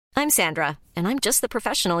I'm Sandra, and I'm just the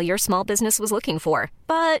professional your small business was looking for.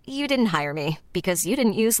 But you didn't hire me because you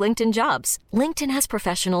didn't use LinkedIn Jobs. LinkedIn has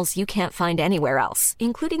professionals you can't find anywhere else,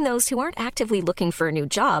 including those who aren't actively looking for a new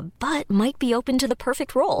job, but might be open to the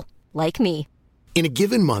perfect role, like me. In a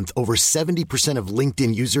given month, over 70% of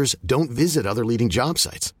LinkedIn users don't visit other leading job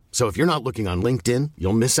sites. So if you're not looking on LinkedIn,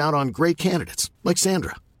 you'll miss out on great candidates like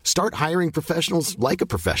Sandra. Start hiring professionals like a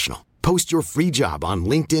professional. Post your free job on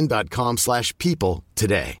linkedin.com/people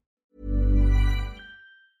today.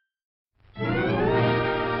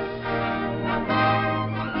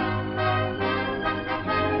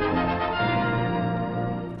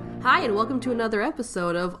 Hi, and welcome to another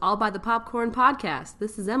episode of All by the Popcorn Podcast.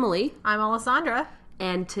 This is Emily. I'm Alessandra.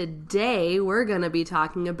 And today we're going to be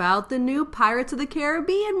talking about the new Pirates of the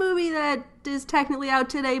Caribbean movie that is technically out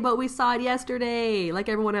today, but we saw it yesterday, like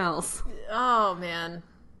everyone else. Oh, man.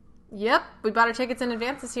 Yep, we bought our tickets in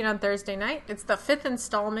advance to see it on Thursday night. It's the 5th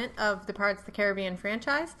installment of the Pirates of the Caribbean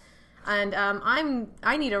franchise. And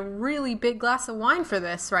I need a really big glass of wine for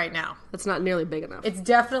this right now. That's not nearly big enough. It's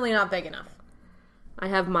definitely not big enough. I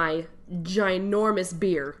have my ginormous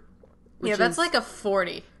beer. Yeah, that's like a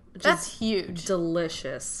 40. That's huge.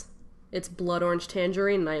 Delicious. It's blood orange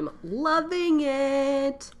tangerine, and I'm loving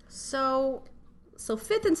it. So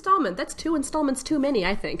 5th installment. That's 2 installments too many,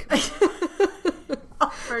 I think. Oh,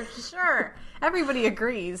 for sure. Everybody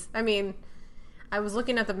agrees. I mean, I was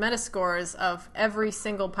looking at the Metascores of every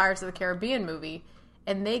single Pirates of the Caribbean movie,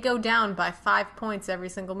 and they go down by 5 points every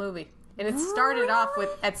single movie. And it started off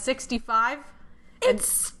at 65. It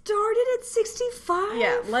started at 65?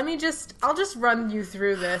 Yeah, I'll just run you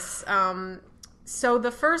through this. So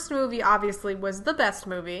the first movie, obviously, was the best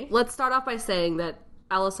movie. Let's start off by saying that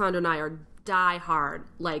Alessandro and I are die-hard,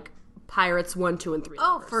 like, Pirates 1, 2, and 3.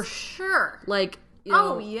 Oh, lovers. for sure. Like, you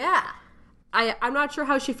know, oh, yeah. I'm not sure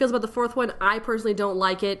how she feels about the 4th one. I personally don't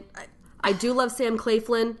like it. I do love Sam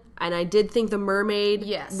Claflin, and I did think the mermaid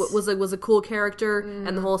was a cool character,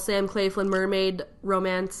 and the whole Sam Claflin mermaid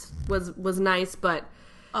romance was nice, but...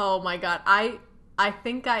 Oh my god, I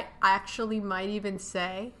think I actually might even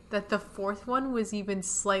say that the 4th one was even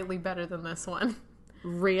slightly better than this one.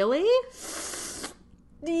 Really?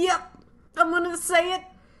 Yep, I'm gonna say it.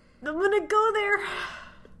 I'm gonna go there.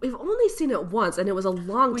 We've only seen it once, and it was a long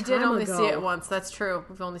time ago. We did only see it once, that's true.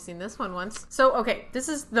 We've only seen this one once. So, okay, this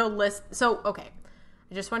is the list. So, okay,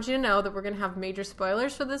 I just want you to know that we're going to have major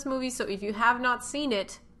spoilers for this movie, so if you have not seen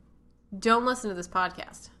it, don't listen to this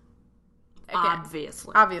podcast. Again,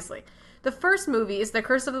 Obviously. The first movie is The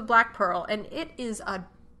Curse of the Black Pearl, and it is a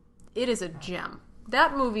gem.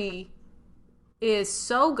 That movie is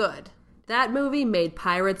so good. That movie made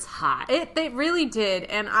pirates hot. They really did,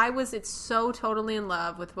 and it's so totally in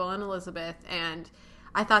love with Will and Elizabeth, and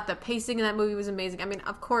I thought the pacing in that movie was amazing. I mean,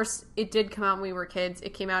 of course, it did come out when we were kids.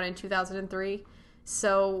 It came out in 2003,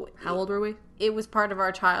 so... How old were we? It was part of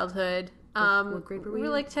our childhood. What grade were we in? We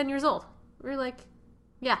were like 10 years old. We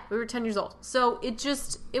were 10 years old. So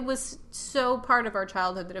it was so part of our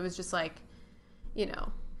childhood that it was just like, you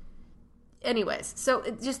know... Anyways, so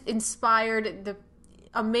it just inspired the...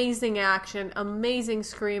 amazing action, amazing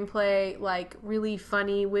screenplay, like really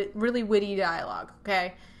funny, really witty dialogue.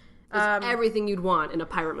 Okay, it's everything you'd want in a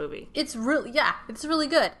pirate movie. It's really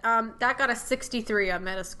good. That got a 63 on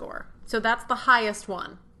Metascore, so that's the highest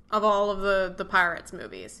one of all of the Pirates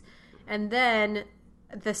movies. And then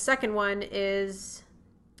the second one is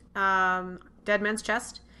Dead Man's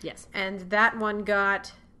Chest. Yes, and that one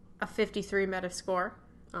got a 53 Metascore.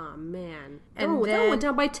 Oh man, and that went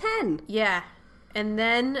down by 10. Yeah. And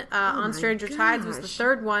then On Stranger Tides was the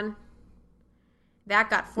third one. That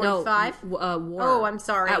got 45. War. Oh, I'm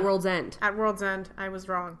sorry. At World's End. At World's End. I was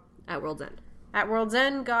wrong. At World's End. At World's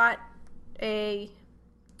End got a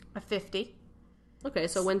 50. Okay,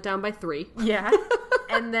 so it went down by 3. Yeah.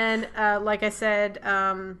 And then, like I said,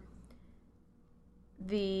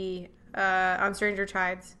 the On Stranger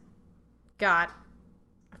Tides got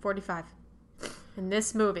a 45. And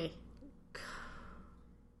this movie...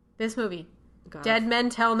 Dead Men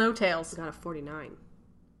Tell No Tales. Got a 49.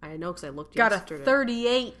 I know because I looked got yesterday. Got a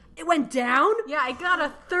 38. It went down? Yeah, I got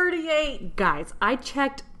a 38. Guys, I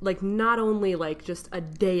checked, like, not only, like, just a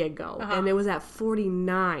day ago, and it was at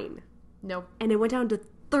 49. Nope. And it went down to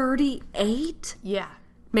 38? Yeah.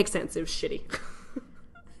 Makes sense. It was shitty.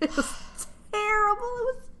 It was terrible.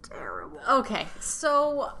 It was terrible. Okay,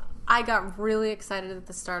 so I got really excited at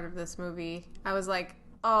the start of this movie. I was like,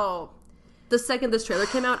 oh... The second this trailer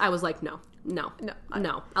came out, I was like, no.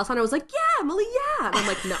 Alessandra was like, yeah, Emily, yeah. And I'm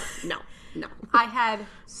like, no. I had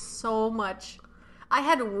so much I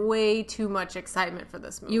had way too much excitement for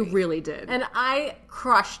this movie. You really did. And I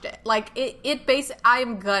crushed it. Like,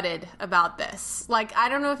 I'm gutted about this. Like, I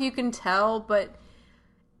don't know if you can tell, but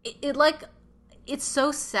it's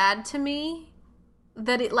so sad to me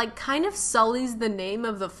that it, like, kind of sullies the name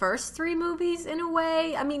of the first 3 movies in a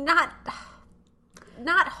way. I mean, not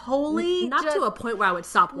wholly. Not to a point where I would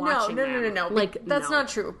stop watching them. No. Like, that's not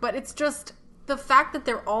true. But it's just the fact that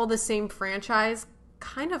they're all the same franchise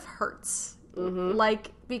kind of hurts. Mm-hmm.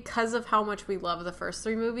 Like, because of how much we love the first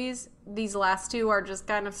 3 movies, these last 2 are just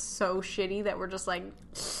kind of so shitty that we're just like...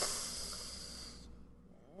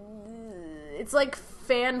 It's like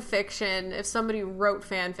fan fiction if somebody wrote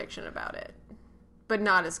fan fiction about it. But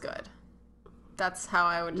not as good. That's how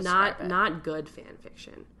I would describe it. Not good fan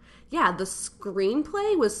fiction. Yeah, the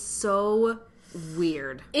screenplay was so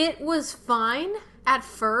weird. It was fine at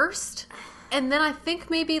first, and then I think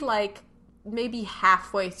maybe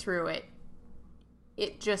halfway through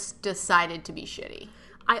it just decided to be shitty.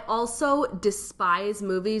 I also despise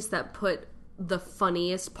movies that put the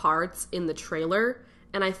funniest parts in the trailer,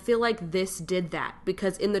 and I feel like this did that,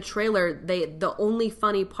 because in the trailer, the only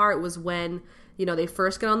funny part was when, you know, they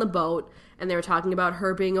first get on the boat, and they were talking about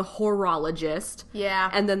her being a horologist. Yeah.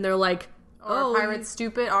 And then they're like, Our pirate's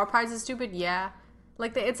stupid. Our prize is stupid. Yeah.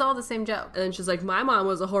 Like, it's all the same joke. And then she's like, my mom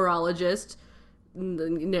was a horologist.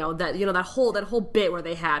 That whole bit where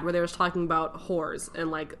they was talking about whores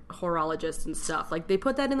and like horologists and stuff. Like, they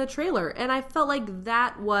put that in the trailer, and I felt like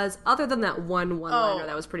that was, other than that one-liner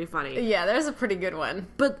that was pretty funny. Yeah, there's a pretty good one.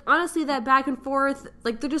 But honestly, that back and forth,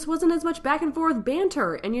 like, there just wasn't as much back and forth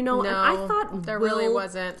banter. And and I thought really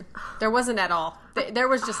wasn't. There wasn't at all. There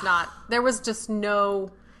was just not. There was just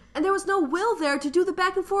no. And there was no Will there to do the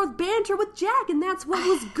back and forth banter with Jack, and that's what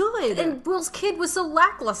was good. And Will's kid was so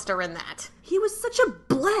lackluster in that. He was such a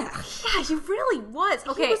blech. Yeah, he really was.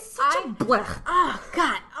 Okay, he was such a blech. Oh,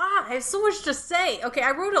 God. I have so much to say. Okay,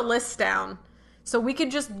 I wrote a list down. So we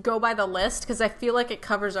could just go by the list, because I feel like it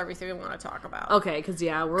covers everything we want to talk about. Okay, because,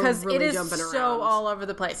 yeah, we're really jumping around. Because it is so all over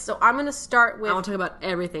the place. So I'm going to start with... I want to talk about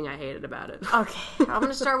everything I hated about it. Okay, I'm going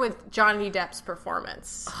to start with Johnny Depp's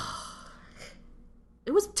performance.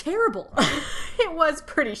 It was terrible. It was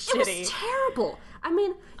pretty shitty. It was terrible. I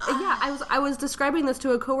mean, yeah, I was describing this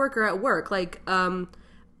to a coworker at work. Like,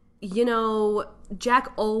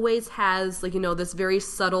 Jack always has, like, this very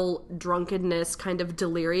subtle drunkenness, kind of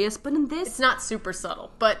delirious. But in this, it's not super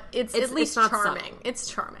subtle, but it's at least charming. Subtle. It's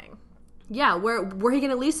charming. Yeah, where he can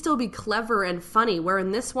at least still be clever and funny. Where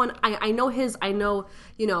in this one, I know, he was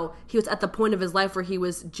at the point of his life where he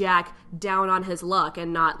was Jack down on his luck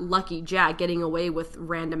and not lucky Jack getting away with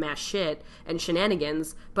random ass shit and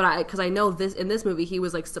shenanigans. But because I know in this movie, he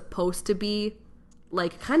was like supposed to be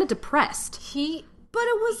like kind of depressed. He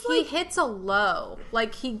hits a low.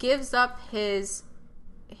 Like, he gives up his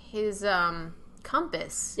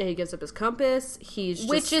compass. Yeah, he gives up his compass.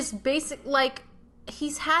 Which is basic, like...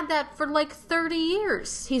 He's had that for like 30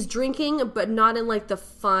 years. He's drinking, but not in like the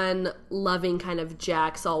fun, loving kind of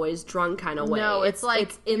Jack's always drunk kind of way. No, it's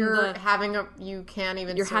like you can't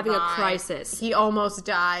even You're survive. having a crisis. He almost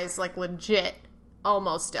dies, like legit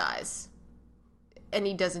almost dies. And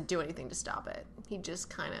he doesn't do anything to stop it. He just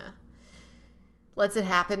kind of lets it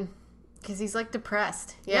happen because he's like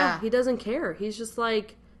depressed. Yeah, he doesn't care. He's just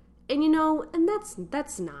like, and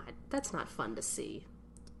that's not fun to see.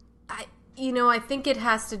 I think it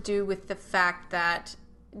has to do with the fact that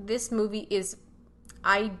this movie is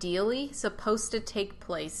ideally supposed to take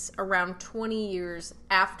place around 20 years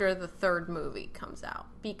after the third movie comes out.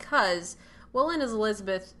 Because Will and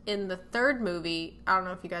Elizabeth in the third movie, I don't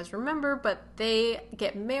know if you guys remember, but they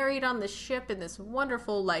get married on the ship in this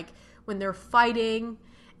wonderful, like, when they're fighting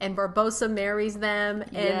and Barbossa marries them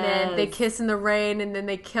and then they kiss in the rain and then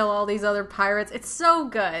they kill all these other pirates. It's so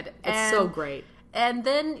good. It's so great. And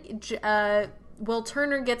then Will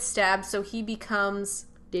Turner gets stabbed, so he becomes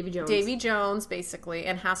Davy Jones, basically,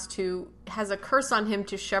 and has a curse on him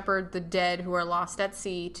to shepherd the dead who are lost at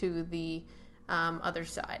sea to the other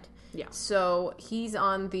side. Yeah. So he's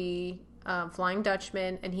on the Flying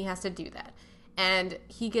Dutchman, and he has to do that. And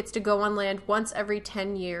he gets to go on land once every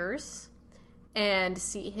 10 years and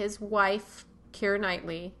see his wife, Keira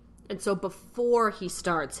Knightley. And so before he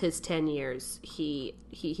starts his 10 years, he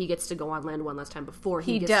gets to go on land one last time before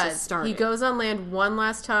he gets to start. He goes on land one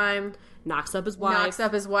last time. Knocks up his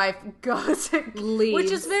wife. Goes. Leaves. Which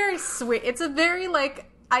is very sweet. It's a very, like...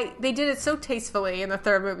 they did it so tastefully in the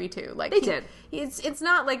third movie, too. Like, they did. It's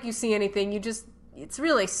not like you see anything. It's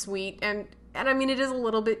really sweet. And I mean, it is a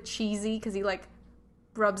little bit cheesy because he, like,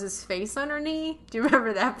 rubs his face on her knee. Do you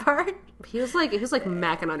remember that part? He was like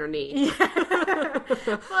macking on her knee. Yeah.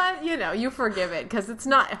 But, you forgive it because it's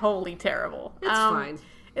not wholly terrible. It's fine.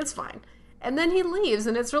 It's fine. And then he leaves,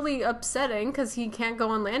 and it's really upsetting because he can't go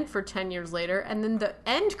on land for 10 years later. And then the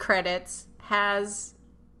end credits has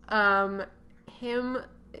him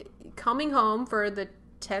coming home for the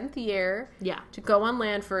 10th year to go on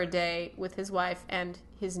land for a day with his wife and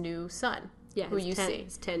his new son, who you see.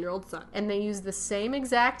 His 10-year-old son. And they use the same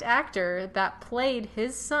exact actor that played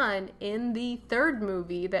his son in the third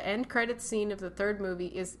movie. The end credits scene of the third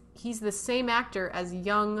movie he's the same actor as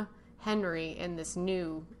young Henry in this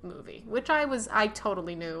new movie, which I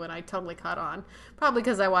totally knew and I totally caught on. Probably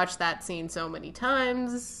because I watched that scene so many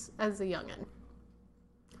times as a youngin'.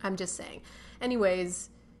 I'm just saying. Anyways,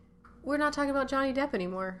 we're not talking about Johnny Depp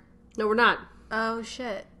anymore. No, we're not. Oh,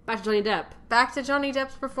 shit. Back to Johnny Depp. Back to Johnny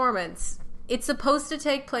Depp's performance. It's supposed to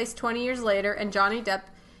take place 20 years later, and Johnny Depp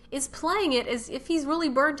is playing it as if he's really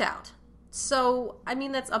burnt out. So, I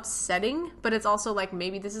mean, that's upsetting, but it's also like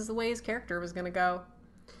maybe this is the way his character was going to go.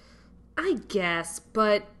 I guess,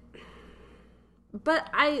 but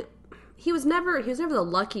he was never the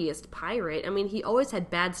luckiest pirate. I mean, he always had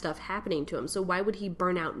bad stuff happening to him, so why would he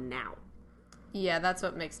burn out now? Yeah, that's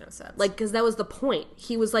what makes no sense. Like, because that was the point.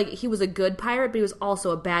 He was a good pirate, but he was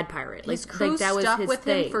also a bad pirate. His crew that was stuck his with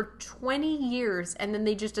thing. Him for 20 years, and then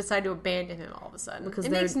they just decided to abandon him all of a sudden. Because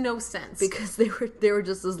it makes no sense. Because they were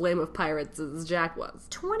just as lame of pirates as Jack was.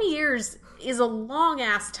 20 years is a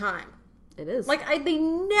long-ass time. It is. Like, they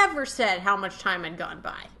never said how much time had gone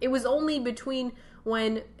by. It was only between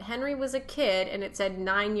when Henry was a kid, and it said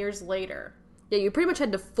 9 years later. Yeah, you pretty much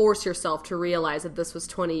had to force yourself to realize that this was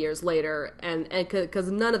 20 years later, and because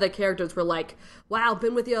none of the characters were like, wow,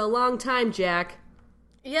 been with you a long time, Jack.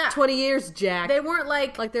 Yeah. 20 years, Jack. They weren't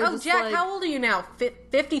like oh, Jack, how old are you now?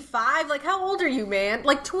 55? Like, how old are you, man?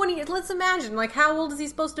 Like, 20, let's imagine, like, how old is he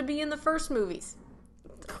supposed to be in the first movies?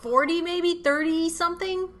 40 maybe?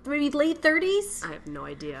 30-something? Maybe late 30s? I have no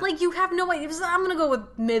idea. Like, you have no idea. I'm gonna go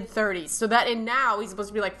with mid-30s. So that, and now he's supposed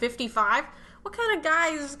to be like 55? What kind of guy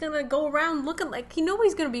is gonna go around looking like...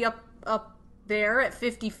 Nobody's gonna be up there at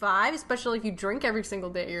 55, especially if you drink every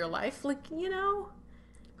single day of your life. Like,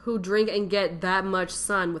 Who drink and get that much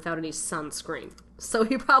sun without any sunscreen. So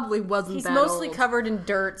he probably wasn't He's that mostly old. covered in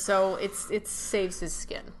dirt, so it saves his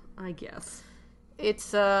skin. I guess.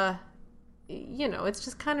 It's, it's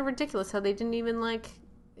just kind of ridiculous how they didn't even, like...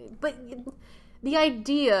 But the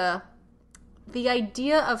idea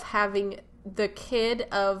of having the kid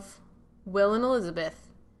of Will and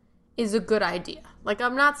Elizabeth is a good idea. Like,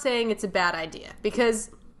 I'm not saying it's a bad idea,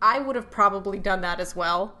 because I would have probably done that as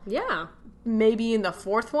well. Yeah. Maybe in the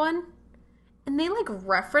fourth one. And they, like,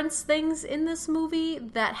 reference things in this movie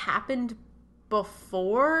that happened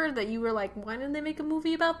before that you were like, why didn't they make a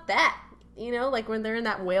movie about that? Like when they're in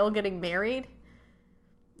that whale getting married.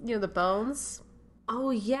 The bones.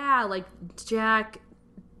 Oh, yeah, like, Jack...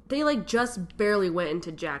 They, like, just barely went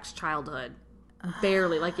into Jack's childhood.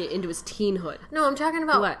 Barely, like, into his teenhood. No, I'm talking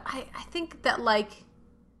about... What? I think that, like...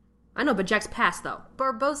 I know, but Jack's past, though.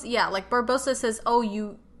 Barbossa... Yeah, like, Barbossa says, oh,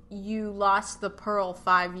 you lost the pearl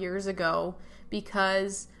 5 years ago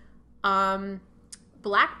because,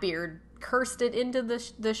 Blackbeard cursed it into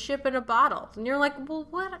the ship in a bottle. And you're like, well,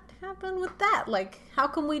 what happened with that? Like, how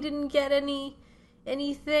come we didn't get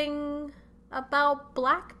anything about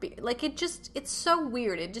Blackbeard? Like, it's so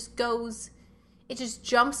weird. It just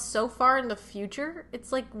jumps so far in the future.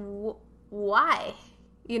 It's like, why?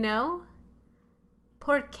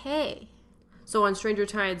 Por qué? So on Stranger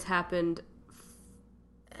Tides happened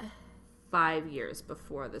 5 years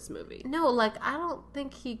before this movie. No, like, I don't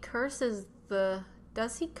think he curses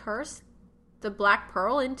does he curse the Black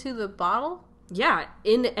Pearl into the bottle? Yeah,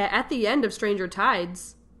 at the end of Stranger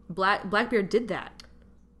Tides, Blackbeard did that.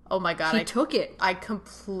 Oh my god. He took it. I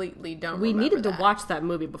completely don't remember We needed that. to watch that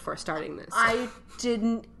movie before starting this. I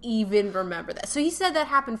didn't even remember that. So he said that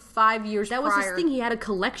happened 5 years prior. That was his thing. He had a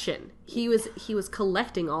collection. He was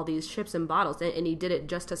collecting all these ships and bottles, and he did it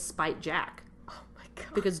just to spite Jack. Oh my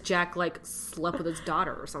god. Because Jack, like, slept with his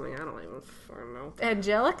daughter or something. I don't know.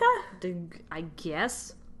 Angelica? I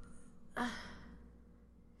guess.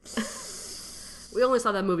 We only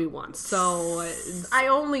saw that movie once, so... I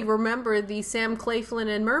only remember the Sam Claflin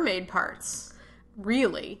and mermaid parts.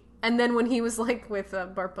 Really. And then when he was, like, with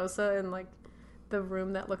Barbossa in, like, the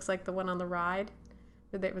room that looks like the one on the ride,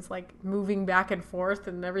 that it was, like, moving back and forth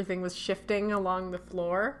and everything was shifting along the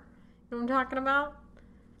floor. You know what I'm talking about?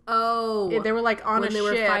 Oh. They were, like, on a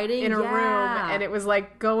ship in a room, and it was,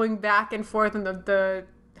 like, going back and forth, and the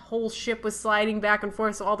whole ship was sliding back and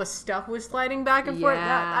forth, so all the stuff was sliding back and forth.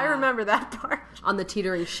 I remember that part. On the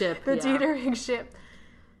teetering ship. The teetering ship.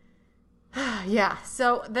 Yeah,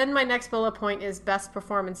 so then my next bullet point is best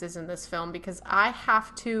performances in this film, because I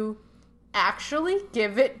have to actually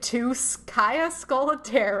give it to Kaya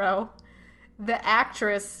Scolatero, the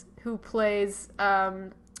actress who plays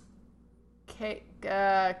what's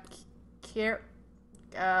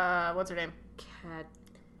her name?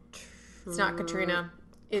 It's not Katrina.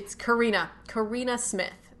 It's Karina. Karina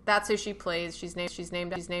Smith. That's who she plays. She's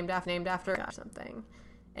named after something.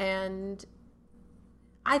 And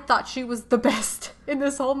I thought she was the best in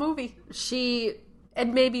this whole movie.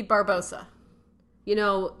 And maybe Barbosa. You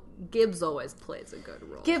know, Gibbs always plays a good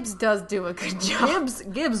role. Gibbs does do a good job.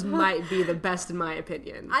 Gibbs might be the best in my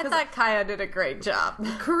opinion. I thought Kaya did a great job.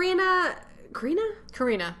 Karina,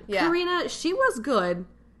 yeah. Karina, she was good.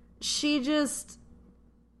 She was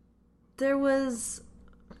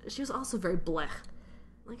also very bleh.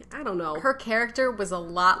 Like, I don't know. Her character was a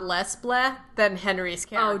lot less bleh than Henry's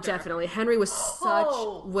character. Oh, definitely. Henry was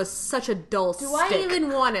such a dull stick. Do I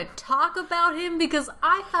even want to talk about him? Because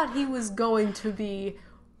I thought he was going to be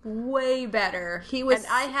way better. And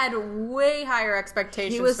I had way higher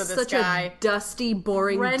expectations for this guy. He was such a dusty,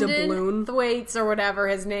 boring doubloon. Thwaites, or whatever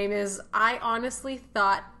his name is. I honestly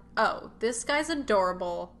thought, oh, this guy's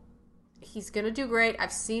adorable. He's gonna do great.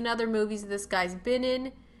 I've seen other movies this guy's been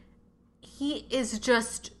in. He is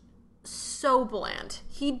just so bland.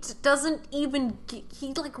 He doesn't even...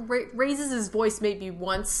 He, like, raises his voice maybe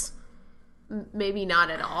once. Maybe not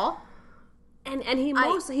at all. And he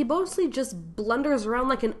mostly just blunders around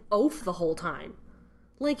like an oaf the whole time.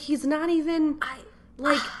 Like, he's not even...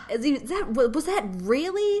 was that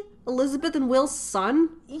really Elizabeth and Will's son?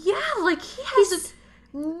 Yeah, like, he has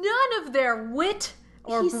none of their wit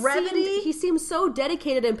or brevity. He seemed so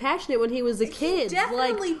dedicated and passionate when he was a kid. He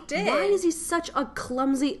definitely did. Why is he such a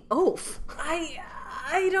clumsy oaf? I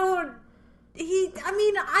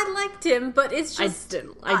liked him, but it's just...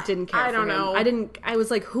 I didn't care for him. I don't know. I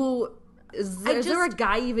was like, who... Is there a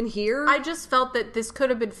guy even here? I just felt that this could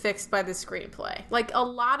have been fixed by the screenplay. Like, a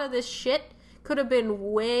lot of this shit could have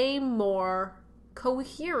been way more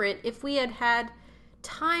coherent if we had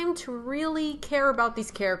time to really care about these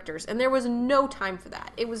characters. And there was no time for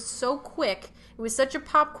that. It was so quick. It was such a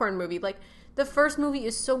popcorn movie. Like, the first movie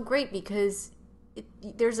is so great because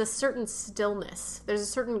there's a certain stillness. There's a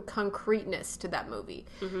certain concreteness to that movie.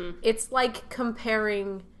 Mm-hmm. It's like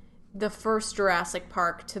comparing the first Jurassic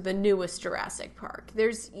Park to the newest Jurassic Park.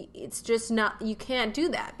 It's just not, you can't do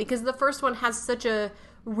that because the first one has such a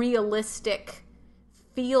realistic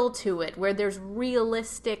feel to it where there's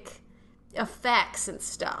realistic effects and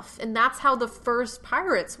stuff. And that's how the first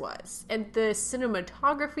Pirates was. And the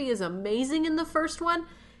cinematography is amazing in the first one.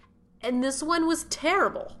 And this one was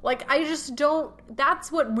terrible. Like, I just don't, that's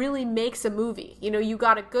what really makes a movie. You know, you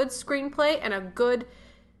got a good screenplay and a good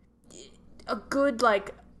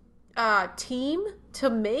like, team to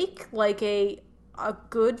make like a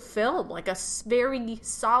good film, like a very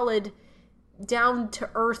solid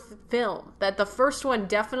down-to-earth film that the first one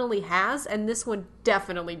definitely has and this one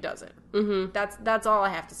definitely doesn't. Mm-hmm. That's all I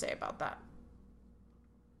have to say about that.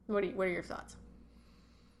 What are your thoughts?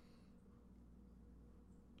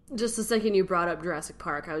 Just the second you brought up Jurassic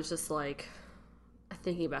Park, I was just like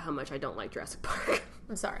thinking about how much I don't like Jurassic Park.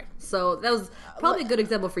 I'm sorry. So that was probably a good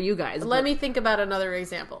example for you guys. Let me think about another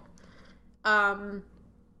example. The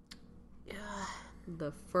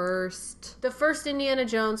first Indiana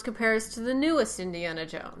Jones compares to the newest Indiana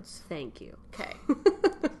Jones. Thank you. Okay.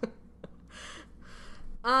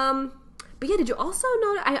 But yeah, did you also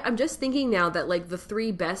know? I'm just thinking now that like the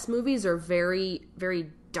three best movies are very, very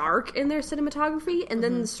dark in their cinematography, and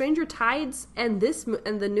then Stranger Tides and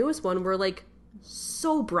the newest one were like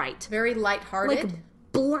so bright, very lighthearted, like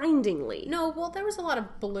blindingly. No, well, there was a lot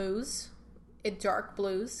of blues, dark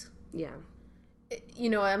blues. Yeah. You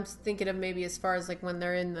know, I'm thinking of maybe as far as like when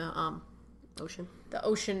they're in the ocean,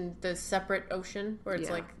 the separate ocean where it's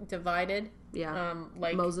like divided. Yeah.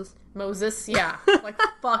 Like Moses, yeah. Like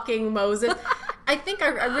fucking Moses. I think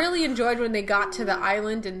I really enjoyed when they got to the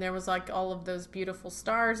island and there was like all of those beautiful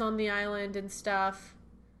stars on the island and stuff.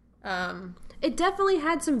 It definitely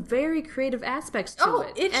had some very creative aspects to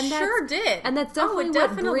it. It sure did. And that's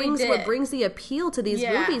definitely what brings the appeal to these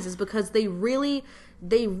movies is because they really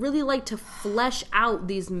like to flesh out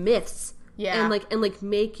these myths. Yeah. And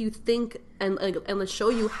make you think and show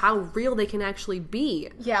you how real they can actually be.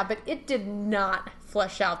 Yeah, but it did not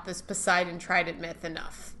flesh out this Poseidon trident myth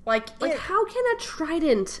enough. Like how can a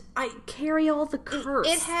trident carry all the curse?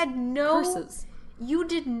 It had no curses. You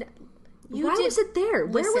didn't. Why was it there?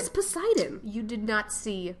 Where was Poseidon? You did not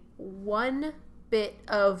see one bit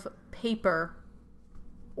of paper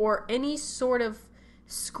or any sort of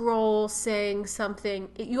scroll saying something.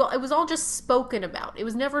 It was all just spoken about. It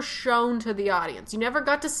was never shown to the audience. You never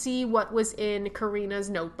got to see what was in Karina's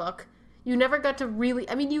notebook. You never got to really...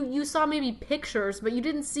 I mean, you saw maybe pictures, but you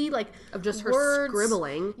didn't see, like, of just her words.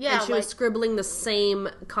 scribbling. Yeah, and she was scribbling the same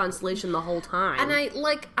constellation the whole time. And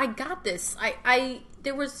I got this. I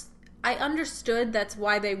understood that's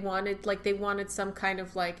why they wanted some kind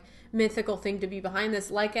of, like, mythical thing to be behind this,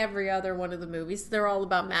 like every other one of the movies. They're all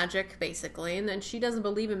about magic, basically. And then she doesn't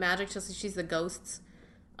believe in magic, just she's the ghosts.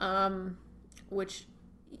 Which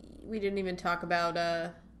we didn't even talk about,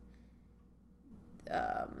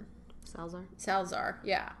 Salazar,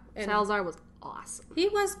 yeah. And Salazar was awesome. He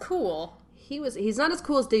was cool. He's not as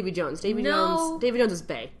cool as Davy Jones. Davy Jones is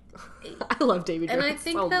bae. I love Davy Jones. And I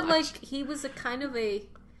think so that much. like he's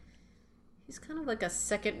kind of like a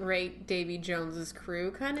second-rate Davy Jones's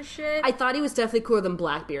crew kind of shit. I thought he was definitely cooler than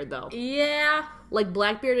Blackbeard though. Yeah. Like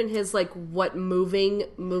Blackbeard and his like moving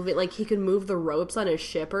like he could move the ropes on his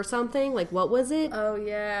ship or something. Like what was it? Oh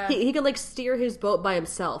yeah. He could like steer his boat by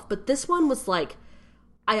himself. But this one was like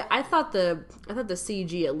I thought the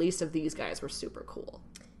CG at least of these guys were super cool.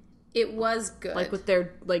 It was good. Like with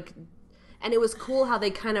their like, and it was cool how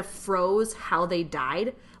they kind of froze how they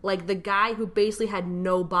died. Like the guy who basically had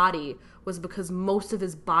no body was because most of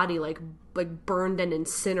his body like burned and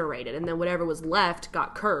incinerated, and then whatever was left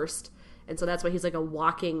got cursed, and so that's why he's like a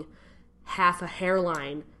walking half a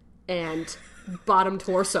hairline and bottom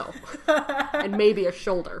torso and maybe a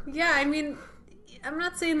shoulder. Yeah, I mean, I'm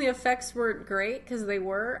not saying the effects weren't great, because they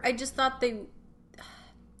were. I just thought they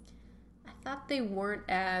weren't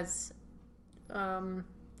as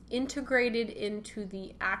integrated into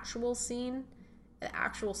the actual scene, the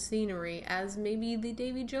actual scenery, as maybe the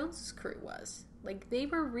Davy Jones crew was. Like, they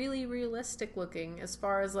were really realistic looking as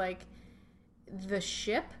far as, like, the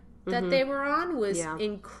ship that they were on was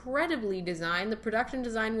incredibly designed. The production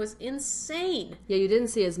design was insane. Yeah, you didn't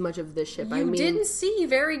see as much of this ship. You didn't see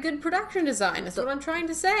very good production design. That's what I'm trying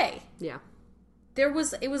to say. Yeah. It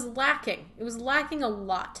was lacking. It was lacking a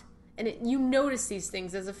lot. And you notice these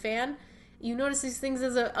things as a fan. You notice these things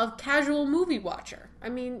as a casual movie watcher. I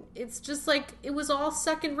mean, it's just like, it was all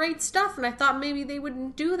second-rate stuff, and I thought maybe they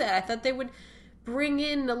wouldn't do that. I thought they would bring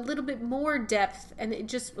in a little bit more depth, and it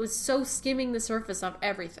just was so skimming the surface of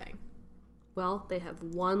everything. Well, they have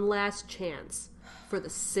one last chance for the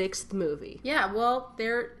 6th movie. Yeah, well,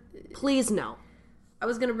 Please no. I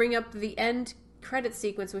was going to bring up the end credit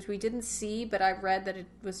sequence, which we didn't see, but I read that it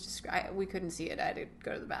was just... we couldn't see it. I had to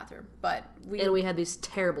go to the bathroom. And we had these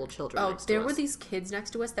terrible children next to us. There were these kids next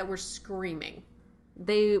to us that were screaming.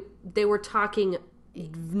 They were talking...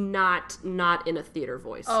 not in a theater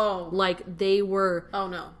voice. Oh. Like, they were... Oh,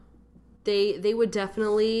 no. They would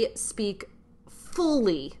definitely speak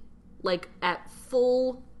fully, like, at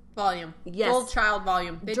full... volume. Yes. Full child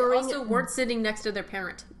volume. They also weren't sitting next to their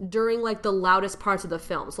parent. During, like, the loudest parts of the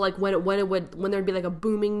film. So, like, when there'd be, like, a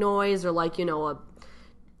booming noise or, like, a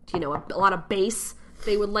lot of bass,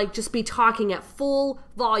 they would, like, just be talking at full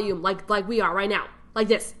volume, like we are right now. Like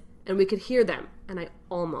this. And we could hear them. And I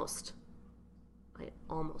almost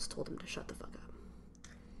told him to shut the fuck up.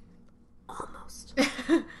 Almost.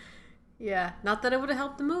 Yeah. Not that it would have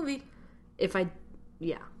helped the movie.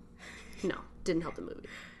 No, didn't help the movie.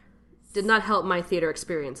 Did not help my theater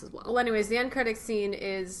experience as well. Well, anyways, the end credit scene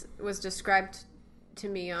was described to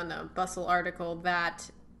me on a Bustle article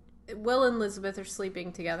that Will and Elizabeth are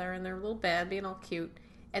sleeping together in their little bed, being all cute.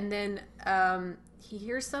 And then he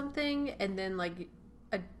hears something, and then, like,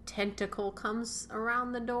 a tentacle comes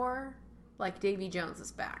around the door. Like, Davy Jones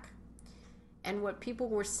is back. And what people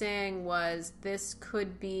were saying was this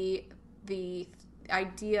could be the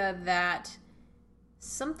idea that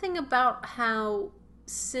something about how,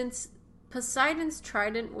 since Poseidon's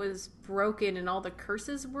trident was broken and all the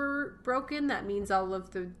curses were broken, that means all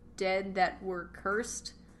of the dead that were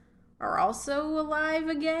cursed are also alive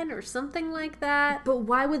again, or something like that. But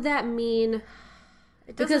why would that mean...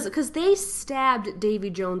 Because they stabbed Davy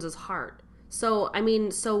Jones's heart. So, I mean,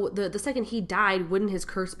 the second he died, wouldn't his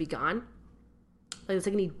curse be gone? Like, the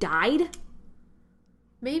second he died?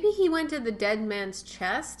 Maybe he went to the dead man's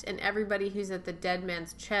chest, and everybody who's at the dead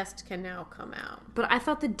man's chest can now come out. But I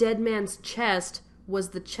thought the dead man's chest was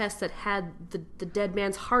the chest that had the dead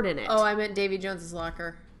man's heart in it. Oh, I meant Davy Jones's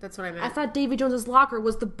locker. That's what I meant. I thought Davy Jones's locker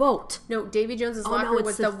was the boat. No, Davy Jones's locker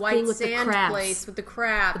was the white sand place with the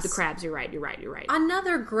crabs. With the crabs, you're right.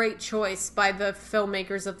 Another great choice by the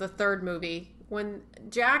filmmakers of the third movie. When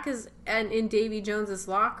Jack is in Davy Jones's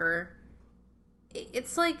locker,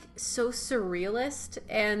 it's like so surrealist,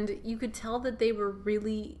 and you could tell that they were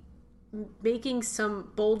really making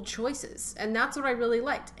some bold choices. And that's what I really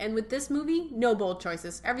liked. And with this movie, no bold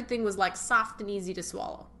choices. Everything was like soft and easy to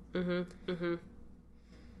swallow.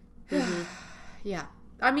 Yeah.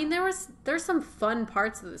 I mean, there's some fun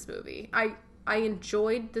parts of this movie. I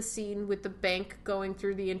enjoyed the scene with the bank going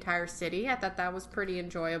through the entire city. I thought that was pretty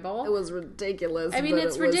enjoyable. It was ridiculous. I mean,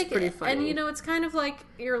 it's ridiculous. Pretty funny. And, it's kind of like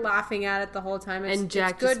you're laughing at it the whole time. It's good,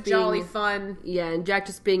 just being, jolly fun. Yeah, and Jack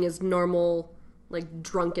just being his normal, like,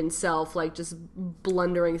 drunken self, like, just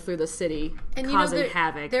blundering through the city, and, causing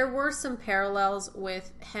havoc. There were some parallels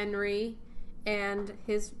with Henry and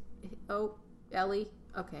his... Oh, Ellie.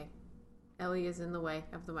 Okay. Ellie is in the way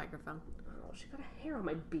of the microphone. She got a hair on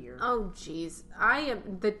my beard. Oh, jeez. I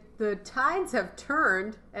am... The tides have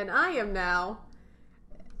turned, and I am now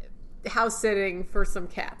house-sitting for some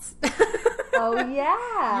cats. Oh,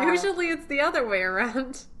 yeah. Usually it's the other way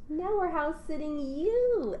around. Now we're house-sitting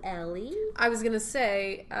you, Ellie. I was going to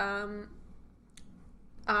say,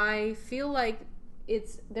 I feel like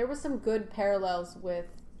there was some good parallels with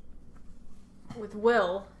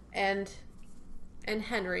Will and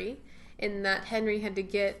Henry, in that Henry had to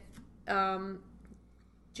get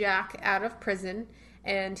Jack out of prison,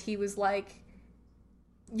 and he was like,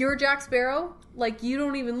 "You're Jack Sparrow? Like, you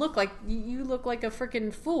don't even look like... You look like a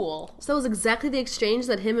freaking fool." So that was exactly the exchange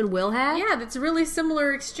that him and Will had? Yeah, that's a really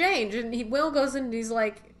similar exchange. And Will goes in and he's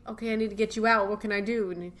like, "Okay, I need to get you out. What can I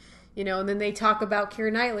do?" And, and then they talk about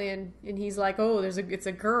Keira Knightley, and he's like, "Oh, it's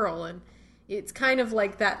a girl." And it's kind of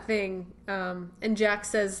like that thing. And Jack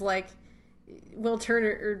says, like,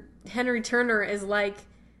 Henry Turner is like,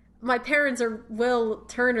 "My parents are Will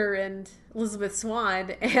Turner and Elizabeth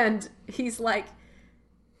Swann," and he's like,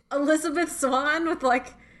 "Elizabeth Swann with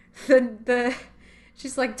like the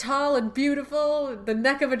she's like tall and beautiful, the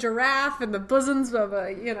neck of a giraffe and the bosoms of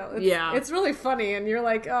a it's really funny." And you're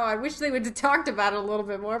like, "Oh, I wish they would have talked about it a little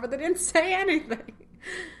bit more," but they didn't say anything.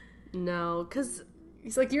 No, because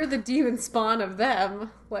he's like, "You're the demon spawn of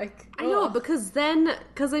them." Like, I know, because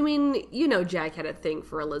I mean, Jack had a thing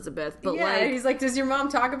for Elizabeth, but he's like, "Does your mom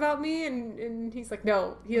talk about me?" And he's like,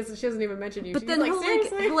 "No, she doesn't even mention you." But then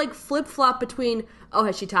he'll flip flop between, "Oh,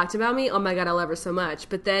 has she talked about me? Oh my god, I love her so much."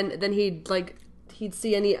 But then he'd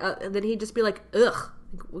see any, then he'd just be like, "Ugh."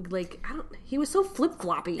 Like, he was so flip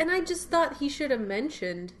floppy. And I just thought he should have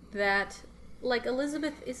mentioned that, like,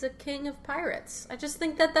 Elizabeth is a king of pirates. I just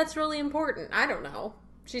think that that's really important. I don't know.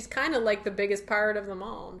 She's kind of like the biggest pirate of them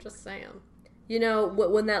all. I'm just saying.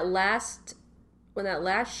 When that last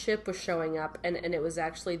ship was showing up, and it was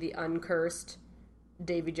actually the uncursed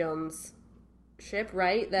Davy Jones ship,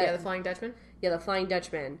 right? The Flying Dutchman? Yeah, the Flying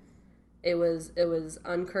Dutchman. It was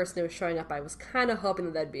uncursed and it was showing up. I was kind of hoping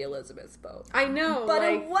that that'd be Elizabeth's boat. I know. But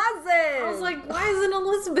it wasn't! I was like, why isn't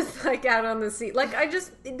Elizabeth, like, out on the sea? Like,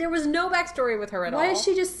 there was no backstory with her at all. Why is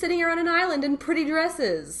she just sitting here on an island in pretty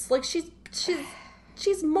dresses? Like, she's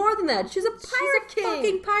more than that. She's a pirate king.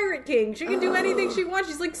 Fucking pirate king. She can do anything she wants.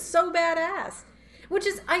 She's, like, so badass. Which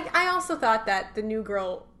is, I also thought that the new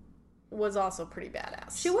girl was also pretty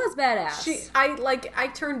badass. She was badass. I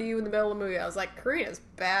turned to you in the middle of the movie. I was like, Karina's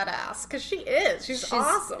badass. Because she is. She's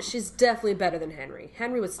awesome. She's definitely better than Henry.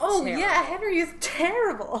 Henry was terrible. Yeah, Henry is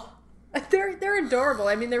terrible. They're adorable.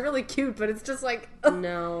 I mean, they're really cute, but it's just like...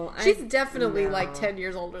 No. She's definitely, like, 10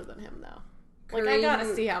 years older than him, though. Like, I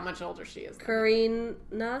gotta see how much older she is. Karina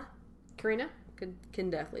can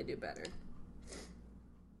definitely do better.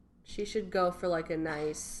 She should go for, like, a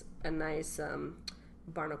nice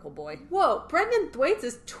barnacle boy. Whoa, Brenton Thwaites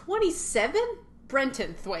is 27?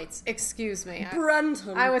 Brenton Thwaites, excuse me.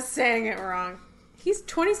 Brenton. I was saying it wrong. He's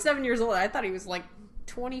 27 years old. I thought he was like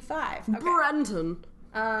 25. Okay. Brenton.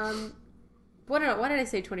 What did I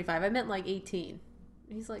say 25? I meant like 18.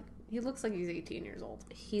 He looks like he's 18 years old.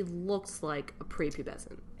 He looks like a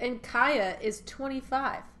prepubescent. And Kaya is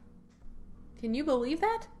 25. Can you believe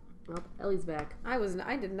that? Well, Ellie's back. I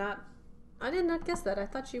did not guess that. I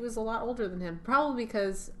thought she was a lot older than him. Probably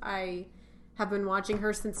because I have been watching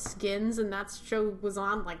her since Skins, and that show was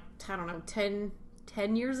on, like, I don't know, 10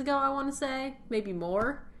 years ago, I want to say. Maybe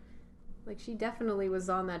more. Like, she definitely was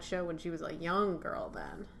on that show when she was a young girl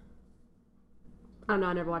then. Oh, no,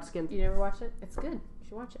 I never watched Skins. You never watched it? It's good. You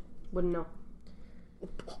should watch it. Wouldn't know.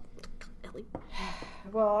 Ellie.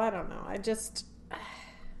 Well, I don't know.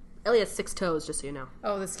 Ellie has 6 toes, just so you know.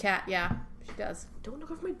 Oh, this cat, yeah. She does. Don't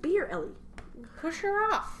knock off my beer, Ellie. Push her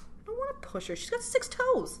off. I don't want to push her. She's got 6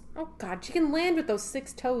 toes. Oh, God. She can land with those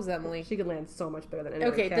 6 toes, Emily. She can land so much better than any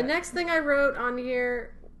other cat. Okay, the next thing I wrote on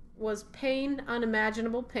here was pain,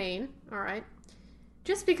 unimaginable pain. All right.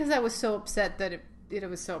 Just because I was so upset that it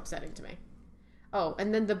was so upsetting to me. Oh,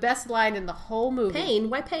 and then the best line in the whole movie. Pain?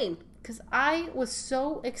 Why pain? because I was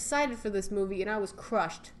so excited for this movie and I was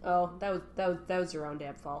crushed. Oh, that was your own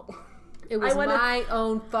damn fault. It was my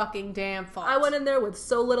own fucking damn fault. I went in there with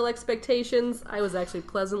so little expectations. I was actually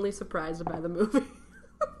pleasantly surprised by the movie.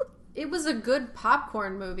 It was a good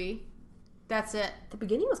popcorn movie. That's it. The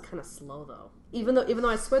beginning was kind of slow, though. Even though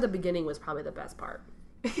I swear the beginning was probably the best part.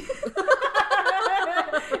 It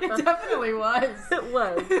definitely was. It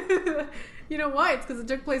was. You know why? It's because it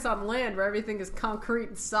took place on land where everything is concrete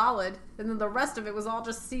and solid, and then the rest of it was all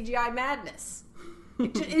just CGI madness.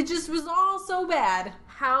 It just was all so bad.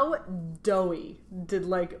 How doughy did,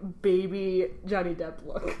 like, baby Johnny Depp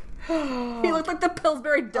look? He looked like the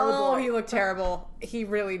Pillsbury Doughboy. Oh, he looked terrible. He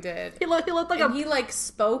really did. He looked like he like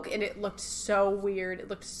spoke, and it looked so weird. It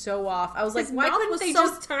looked so off. I was like, why couldn't they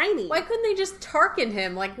just tiny? Why couldn't they just Tarkin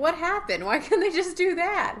him? Like, what happened? Why couldn't they just do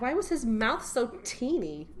that? Why was his mouth so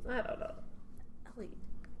teeny? I don't know.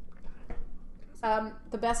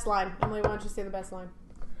 The best line. Emily, why don't you say the best line?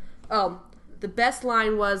 Oh, the best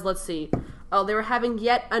line was, let's see. Oh, they were having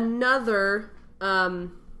yet another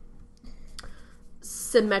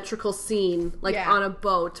symmetrical scene, like on a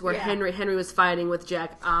boat, where Henry was fighting with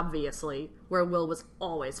Jack, obviously, where Will was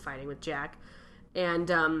always fighting with Jack.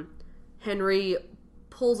 And Henry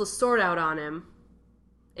pulls a sword out on him,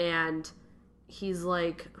 and he's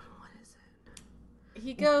like, what is it?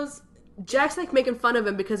 He goes... Jack's like making fun of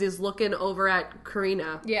him because he's looking over at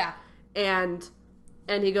Karina. Yeah. And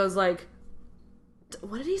he goes like,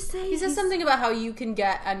 what did he say? He says something about how you can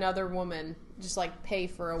get another woman, just like pay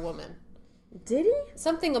for a woman. Did he?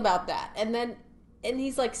 Something about that. And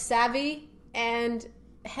he's like, savvy, and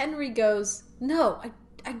Henry goes, no,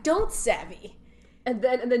 I don't savvy. And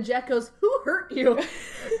then Jack goes, who hurt you?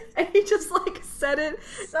 And he just like said it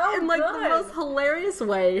in like the most hilarious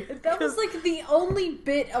way. That was like the only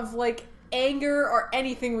bit of like anger or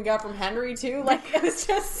anything we got from Henry too. Like it was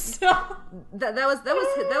just so that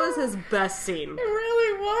was his best scene. It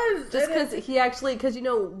really was. Just because you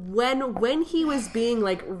know when he was being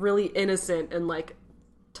like really innocent and like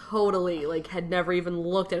totally like had never even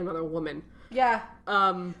looked at another woman. Yeah.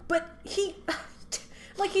 But he.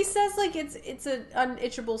 Like, he says, like, it's an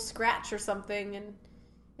unitchable scratch or something, and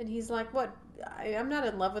he's like, what? I'm not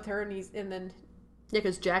in love with her, and then... Yeah,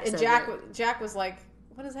 because Jack said Jack was like,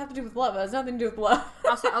 what does it have to do with love? It has nothing to do with love.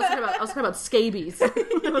 I was talking about scabies.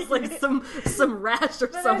 It was like some rash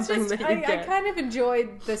or something that you get. I kind of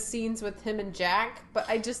enjoyed the scenes with him and Jack, but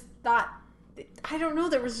I just thought... I don't know,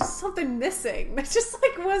 there was just something missing. That just,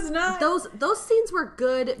 like, was not... Those scenes were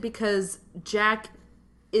good because Jack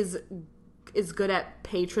is good at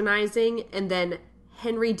patronizing, and then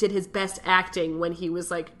Henry did his best acting when he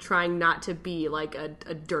was like trying not to be like a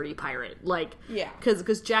dirty pirate, like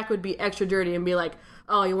because Jack would be extra dirty and be like,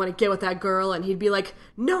 oh, you want to get with that girl, and he'd be like,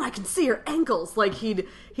 no, I can see her ankles, like he'd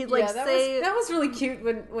like say that was really cute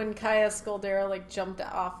when Kaya Scaldera like jumped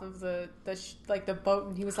off of the boat,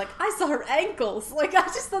 and he was like, I saw her ankles, like I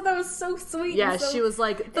just thought that was so sweet. Yeah, she was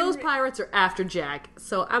like, those pirates are after Jack,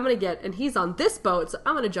 so I'm gonna and he's on this boat, so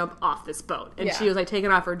I'm gonna jump off this boat, and she was like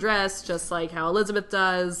taking off her dress just like how Elizabeth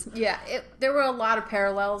does. Yeah, there were a lot of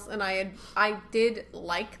parallels, and I did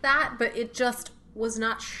like that, but it just was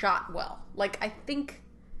not shot well. Like I think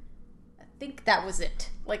that was it.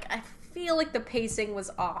 Like I feel like the pacing was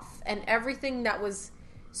off, and everything that was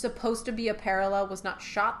supposed to be a parallel was not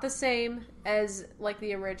shot the same as like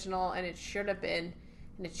the original, and it should have been,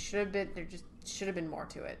 there just should have been more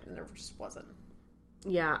to it, and there just wasn't.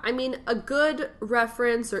 Yeah, I mean, a good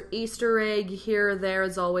reference or Easter egg here or there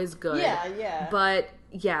is always good. Yeah. But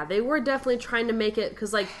yeah, they were definitely trying to make it,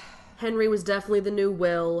 because like Henry was definitely the new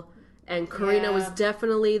Will, and Karina was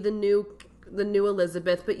definitely the new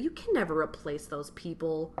Elizabeth, but you can never replace those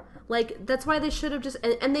people. Like, that's why they should have just...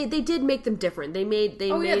 And they did make them different. They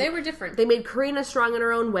were different. They made Karina strong in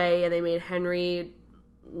her own way, and they made Henry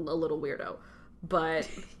a little weirdo. But...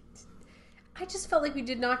 I just felt like we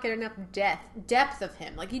did not get enough depth of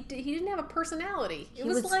him. Like, he didn't have a personality.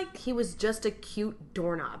 He was just a cute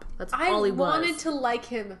doorknob. That's all he was. I wanted to like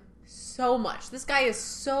him so much. This guy is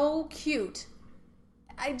so cute.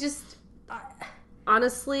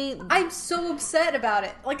 Honestly, I'm so upset about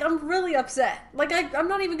it. Like, I'm really upset. Like, I'm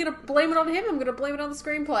not even going to blame it on him. I'm going to blame it on the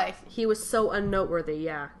screenplay. He was so unnoteworthy,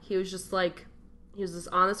 yeah. He was just like... He was just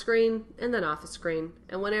on the screen and then off the screen.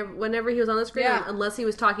 And whenever he was on the screen, unless he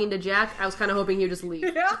was talking to Jack, I was kind of hoping he would just leave.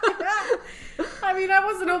 Yeah. I mean, I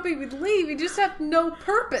wasn't hoping he'd leave. He just had no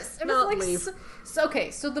purpose. It was like, leave.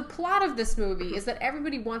 So the plot of this movie is that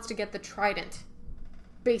everybody wants to get the trident.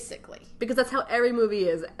 Basically. Because that's how every movie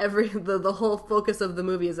is. The whole focus of the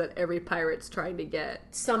movie is that every pirate's trying to get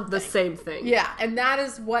something. The same thing. Yeah, and that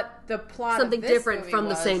is what the plot Something of this different movie from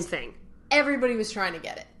was. the same thing. Everybody was trying to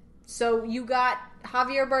get it. So you got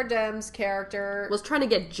Javier Bardem's character... Was trying to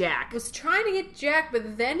get Jack.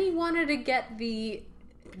 But then he wanted to get the...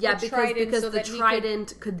 Yeah, because the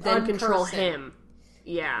trident could then control him.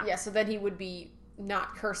 Yeah. Yeah, so then he would be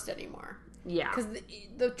not cursed anymore. Yeah. Because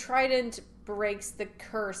the trident breaks the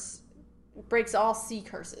curse, breaks all sea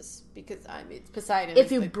curses. Because, it's Poseidon.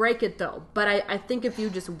 If you break it, though. But I think if you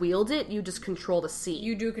just wield it, you just control the sea.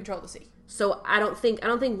 You do control the sea. So I don't think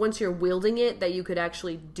once you're wielding it that you could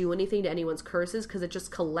actually do anything to anyone's curses, because it just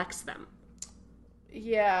collects them.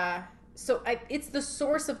 Yeah. So it's the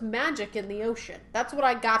source of magic in the ocean. That's what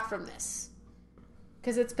I got from this.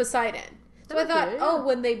 Because it's Poseidon. So I thought,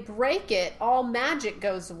 when they break it, all magic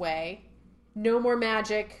goes away. No more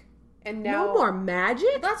magic. And now... No more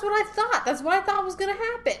magic? That's what I thought. That's what I thought was going to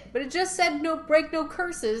happen. But it just said break no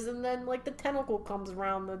curses, and then, the tentacle comes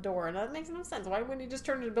around the door. And that makes no sense. Why wouldn't he just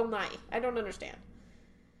turn into Bill Nye? I don't understand.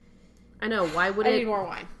 I know. Why would it... I need more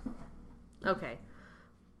wine. Okay.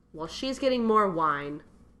 Well, she's getting more wine.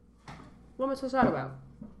 What am I supposed to talk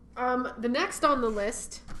about? The next on the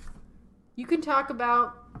list, you can talk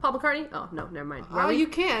about... Paul McCartney? Oh, no, never mind. You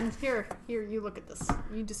can. Here, you look at this.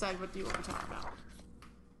 You decide what you want to talk about.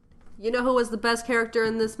 You know who was the best character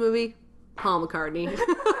in this movie? Paul McCartney.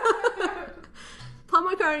 Paul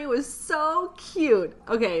McCartney was so cute.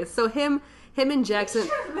 Okay, so him and Jackson... You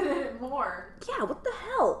should have been in it more. Yeah, what the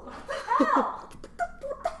hell? What the hell?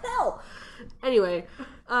 what the hell? Anyway,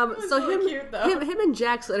 so really him and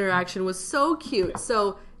Jack's interaction was so cute.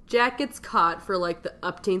 So Jack gets caught for the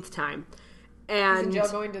upteenth time. And he's in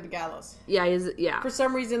jail going to the gallows. Yeah. For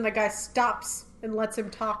some reason, the guy stops and lets him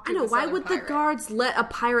talk to I know, why would the guards let a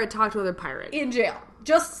pirate talk to another pirate? In jail.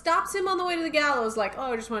 Just stops him on the way to the gallows I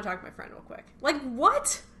just want to talk to my friend real quick.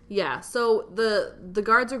 What? Yeah, so the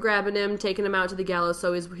guards are grabbing him, taking him out to the gallows,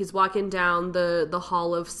 so he's walking down the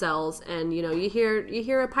hall of cells, and, you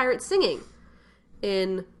hear a pirate singing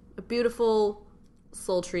in a beautiful,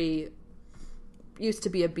 sultry, used to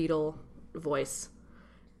be a Beatle voice.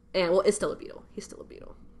 And, well, it's still a Beatle. He's still a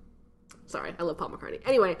Beatle. Sorry, I love Paul McCartney.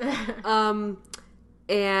 Anyway,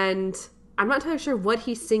 and I'm not entirely sure what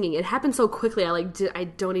he's singing. It happened so quickly, I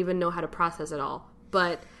don't even know how to process it all.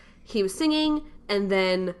 But he was singing, and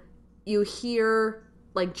then you hear,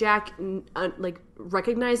 Jack,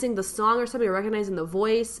 recognizing the song or something, or recognizing the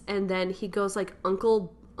voice, and then he goes,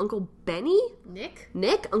 Uncle Benny? Nick?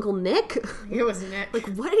 Uncle Nick? It was Nick.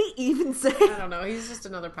 What did he even say? I don't know. He's just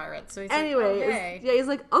another pirate. So he's he's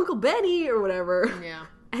like, Uncle Benny or whatever. Yeah.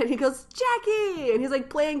 And he goes, Jackie! And he's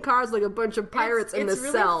playing cards like a bunch of pirates in the cell.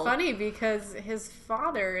 It's really funny because his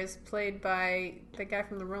father is played by the guy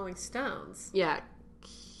from the Rolling Stones. Yeah.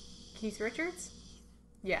 Keith Richards?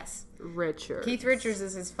 Yes. Richards. Keith Richards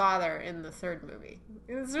is his father in the third movie.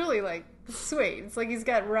 It's really, sweet. It's he's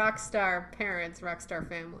got rock star parents, rock star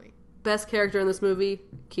family. Best character in this movie,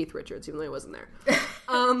 Keith Richards, even though he wasn't there.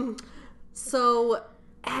 So,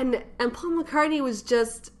 and Paul McCartney was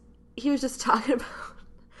just talking about...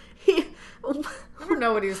 I don't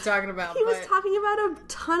know what he was talking about. He was talking about a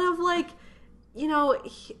ton of,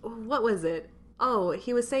 what was it? Oh,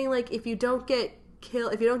 he was saying, if you don't get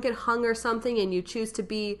killed, if you don't get hung or something and you choose to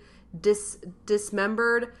be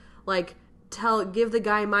dismembered, give the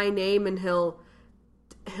guy my name and he'll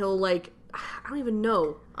I don't even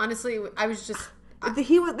know. Honestly, I was just...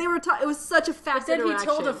 it was such a fast interaction. Then he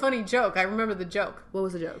told a funny joke. I remember the joke. What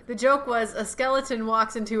was the joke? The joke was a skeleton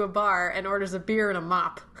walks into a bar and orders a beer and a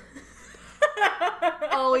mop.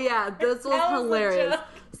 Oh yeah, this was hilarious.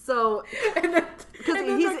 So, and then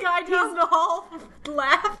the guy down the hall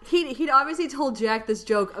laughed. He'd obviously told Jack this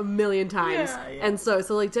joke a million times, and so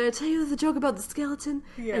did I tell you the joke about the skeleton?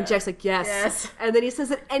 Yeah. And Jack's like, yes. And then he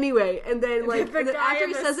says it anyway, and then after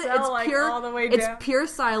he says it, it's pure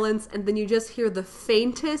silence, and then you just hear the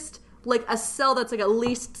faintest. A cell that's at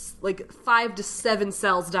least 5 to 7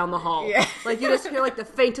 cells down the hall. Yeah. You just hear the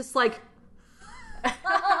faintest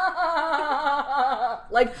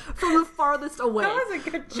from the farthest away. That was a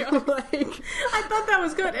good joke. I thought that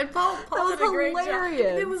was good, and Paul did a great job.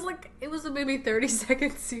 It was a maybe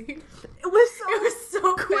 30-second scene. It was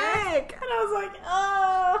so quick, fast. And I was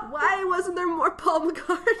oh, why wasn't there more Paul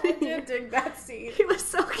McCartney? I did dig that scene. He was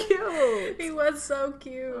so cute. He was so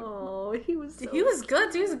cute. Oh, he was good. He was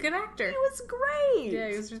a good actor. He was great. Yeah,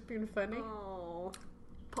 he was just being funny. Oh,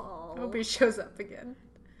 Paul. I hope he shows up again.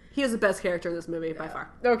 He was the best character in this movie by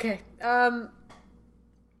far. Okay.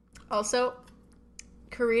 Also,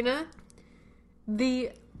 Karina,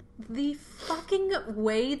 the the fucking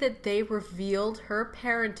way that they revealed her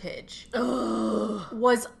parentage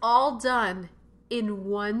was all done in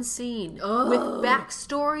one scene with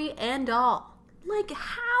backstory and all. Like,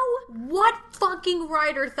 how? What fucking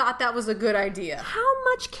writer thought that was a good idea? How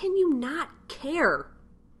much can you not care?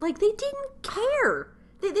 Like, they didn't care.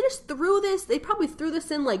 They just threw this. They probably threw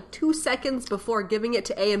this in like 2 seconds before giving it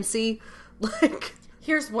to AMC. Like,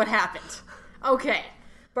 here's what happened. Okay.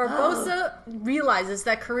 Barbossa realizes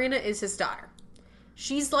that Karina is his daughter.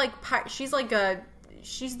 She's the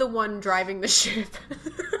one driving the ship.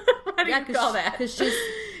 What do you call that? Because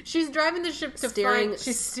she's driving the ship to find.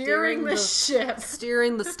 She's steering the ship.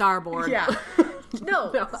 Steering the starboard. Yeah.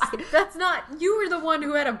 No, that's not. You were the one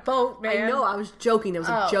who had a boat, man. I know. I was joking. There was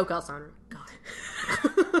a joke else on her. God.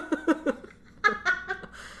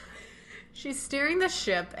 She's steering the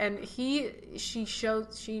ship, and he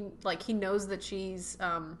knows that he's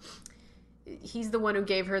the one who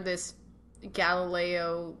gave her this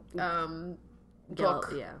Galileo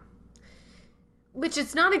book. Yeah. Which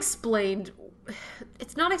it's not explained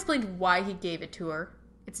why he gave it to her.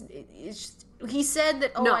 It's just, he said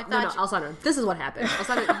that, Alessandra, this is what happened.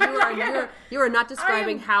 Alessandra, you are not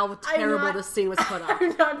describing how terrible this scene was put up.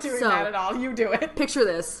 I'm not doing that at all. You do it. Picture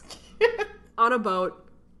this. On a boat,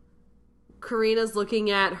 Karina's looking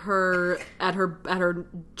at her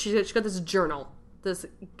she's got this journal, this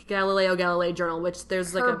Galileo Galilei journal, which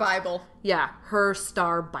there's like her Bible. Yeah, her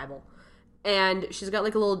star Bible. And she's got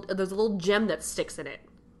like there's a little gem that sticks in it.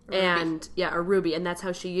 And a ruby, and that's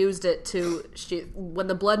how she used it when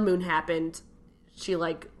the blood moon happened, she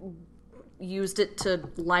like used it to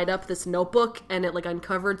light up this notebook, and it like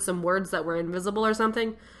uncovered some words that were invisible or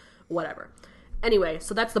something. Whatever. Anyway,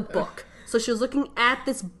 so that's the book. So she was looking at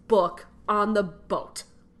this book on the boat,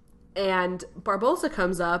 and Barbossa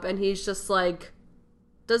comes up, and he's just like,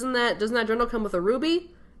 doesn't that journal come with a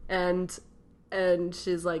ruby? And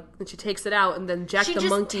she's like, and she takes it out, and then Jack the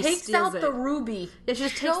monkey steals it. She just takes out the ruby. Yeah, she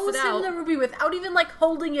just takes it out. Shows him the ruby without even like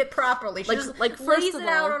holding it properly. She just lays it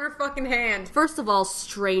out on her fucking hand. First of all,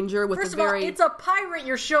 stranger with First of all, it's a pirate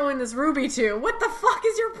you're showing this ruby to. What the fuck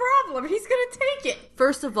is your problem? He's gonna take it.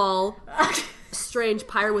 First of all, strange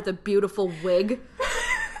pirate with a beautiful wig.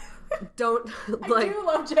 Don't like. I do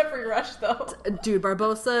love Jeffrey Rush though. Dude,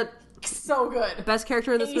 Barbossa. So good. Best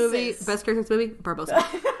character in this movie. Barbossa.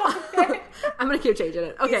 Okay. I'm gonna keep changing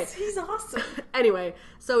it. Okay. He's awesome. Anyway,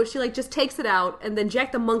 so she like just takes it out, and then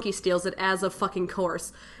Jack the monkey steals it as a fucking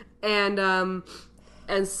course, and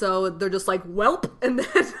so they're just like, welp, and then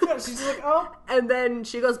she's just like, oh, and then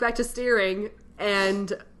she goes back to steering,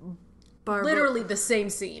 and literally the same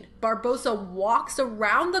scene. Barbossa walks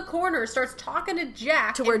around the corner, starts talking to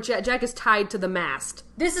Jack. To where Jack is tied to the mast.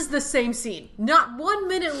 This is the same scene. Not 1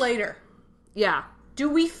 minute later. Yeah. Do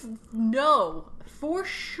we know for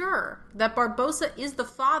sure that Barbossa is the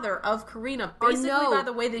father of Karina, basically by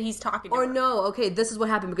the way that he's talking to her? Or no, okay, this is what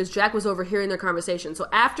happened, because Jack was overhearing their conversation. So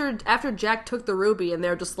after Jack took the ruby, and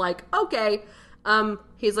they're just like, okay,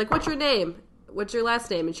 he's like, what's your name? What's your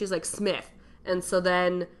last name? And she's like, Smith. And so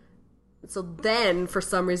then, for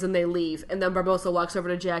some reason, they leave. And then Barbossa walks over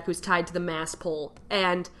to Jack, who's tied to the mast pole.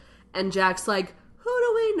 And Jack's like, who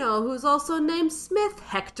do we know who's also named Smith?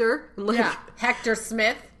 Hector. Like, yeah, Hector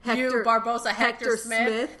Smith. You, Barbossa, Hector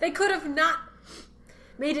Smith. They could have not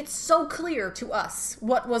made it so clear to us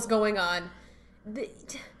what was going on.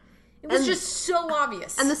 It was just so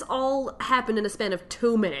obvious. And this all happened in a span of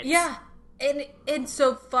 2 minutes. Yeah. And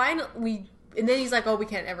so finally... And then he's like, oh, we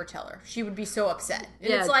can't ever tell her. She would be so upset.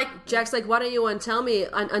 And it's like... Jack's like, why don't you untie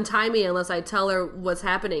me unless I tell her what's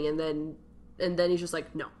happening? And then he's just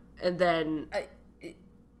like, no. And then...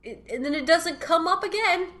 and then it doesn't come up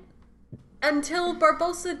again until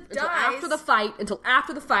Barbossa dies. Until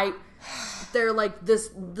after the fight, they're like this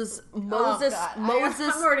Moses... I'm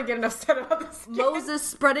already getting upset about this. Moses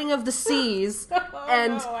spreading of the seas.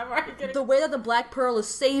 The way that the Black Pearl is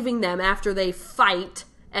saving them after they fight...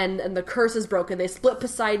 And the curse is broken. They split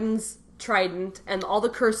Poseidon's trident, and all the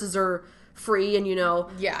curses are free. And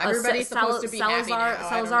everybody's supposed to be happy now.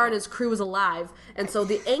 Salazar and his crew is alive, and so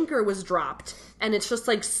the anchor was dropped, and it's just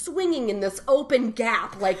like swinging in this open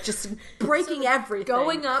gap, like just breaking everything,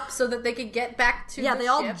 going up so that they could get back to. Yeah, they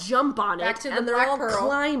all jump on it, and they're all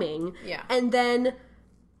climbing. Yeah, and then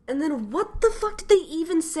what the fuck did they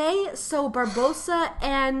even say? So Barbossa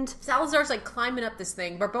and... Salazar's like climbing up this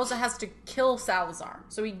thing. Barbossa has to kill Salazar.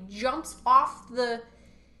 So he jumps off the...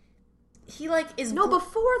 He like is... No,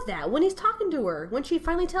 before that. When he's talking to her. When she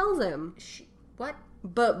finally tells him. What?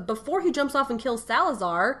 But before he jumps off and kills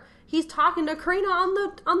Salazar, he's talking to Karina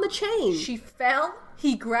on the chain. She fell.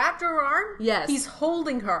 He grabbed her arm. Yes. He's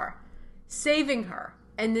holding her. Saving her.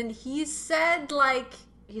 And then he said, like...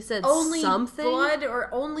 He said only something? blood or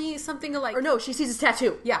only something like... Or no, she sees his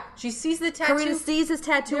tattoo. Yeah, she sees the tattoo. Karina sees his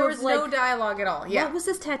tattoo. There was no dialogue at all. Yeah. What was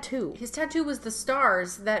his tattoo? His tattoo was the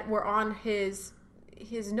stars that were on his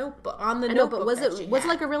notebook, on the I know, notebook. but was it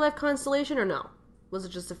like a real life constellation or no? Was it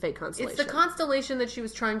just a fake constellation? It's the constellation that she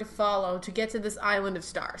was trying to follow to get to this island of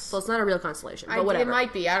stars. So it's not a real constellation, but whatever. It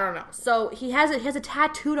might be, I don't know. So he has it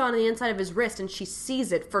tattooed on the inside of his wrist, and she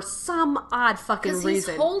sees it for some odd fucking reason. Because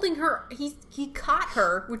he's holding her, he caught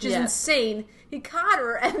her, which is insane. He caught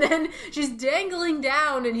her, and then she's dangling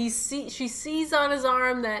down, and she sees on his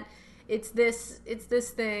arm that it's this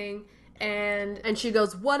thing. And she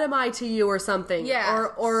goes, "What am I to you?" or something. Yeah.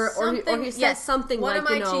 Or he says something what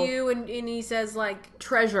like, am I to you? And he says, like...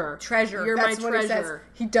 Treasure. You're my treasure. What he says.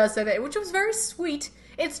 He does say that, which was very sweet.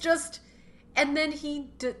 It's just... And then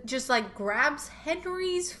he just, like, grabs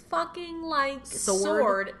Henry's fucking, like,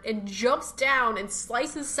 sword and jumps down and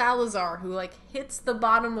slices Salazar, who, like, hits the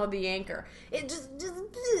bottom of the anchor. It just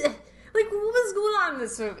like, what was going on in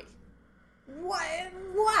this movie? Why?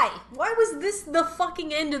 Why was this the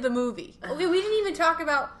fucking end of the movie? Okay, we didn't even talk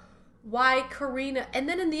about why Karina... And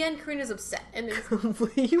then in the end, Karina's upset. And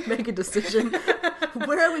will you make a decision?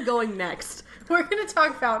 Where are we going next? We're going to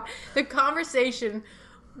talk about the conversation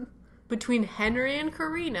between Henry and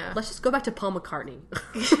Karina. Let's just go back to Paul McCartney.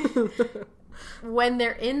 When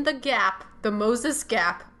they're in the gap, the Moses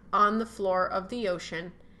Gap, on the floor of the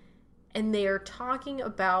ocean, and they are talking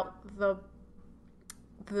about the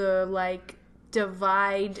like...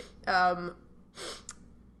 divide,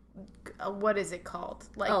 what is it called?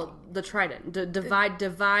 Like, the trident. Divide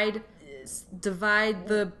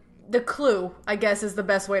the clue, I guess, is the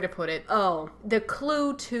best way to put it. Oh. The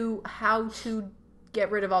clue to how to get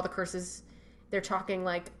rid of all the curses. They're talking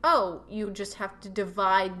like, oh, you just have to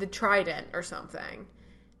divide the trident or something.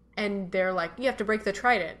 And they're like, you have to break the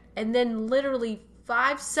trident. And then literally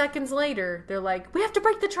 5 seconds later, they're like, we have to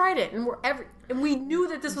break the trident. And we knew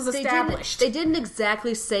that this was established. They didn't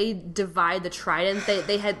exactly say divide the trident.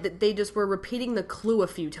 They just were repeating the clue a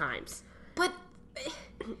few times. But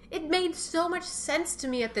it made so much sense to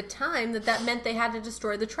me at the time that meant they had to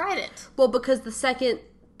destroy the trident. Well, because the second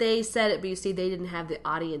they said it, but you see, they didn't have the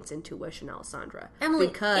audience intuition, Alessandra.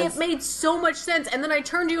 Emily, it made so much sense. And then I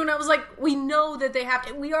turned to you and I was like, we know that they have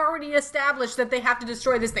to... We already established that they have to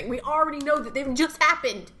destroy this thing. We already know that it just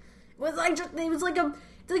happened. It's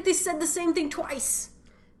like they said the same thing twice.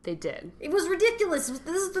 They did. It was ridiculous. And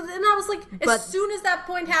I was like, as soon as that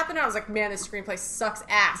point happened, I was like, man, this screenplay sucks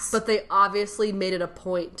ass. But they obviously made it a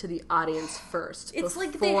point to the audience first. It's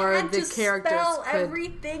like they had to spell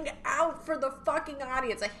everything out for the fucking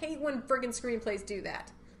audience. I hate when friggin' screenplays do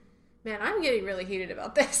that. Man, I'm getting really heated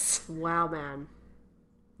about this. Wow, man.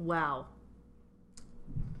 Wow.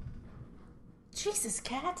 Jesus,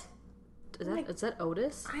 Kat. Is that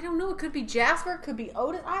Otis? I don't know. It could be Jasper. It could be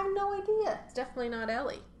Otis. I have no idea. It's definitely not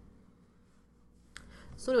Ellie.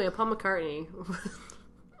 So anyway, Paul McCartney.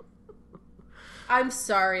 I'm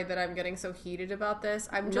sorry that I'm getting so heated about this.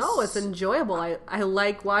 No, it's enjoyable. I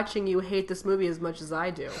like watching you hate this movie as much as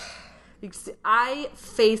I do. I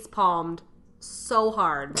face-palmed so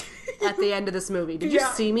hard at the end of this movie. Did you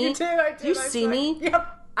see me? You did, I did. Did you see me?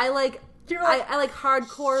 Yep. I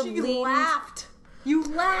hardcore leaned. Laughed. You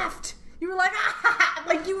laughed. You were like, ah!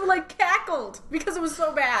 Like, you were like cackled because it was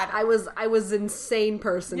so bad. I was insane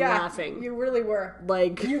person laughing. You really were.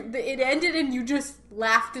 Like, it ended and you just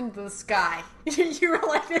laughed into the sky. You were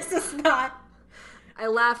like, this is not. I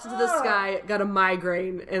laughed into the sky, got a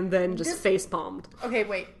migraine, and then just face palmed. Okay,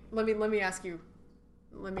 wait. Let me ask you.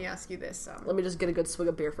 Let me ask you this. Let me just get a good swig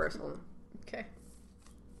of beer first. Hold on. Okay.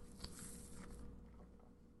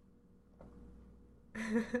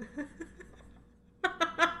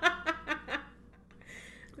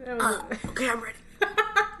 Okay, I'm ready.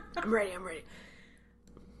 I'm ready.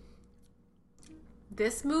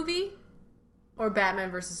 This movie or Batman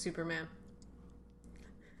vs. Superman?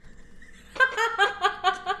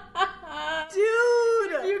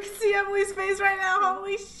 Dude! You can see Emily's face right now.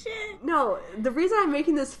 Holy shit. No, the reason I'm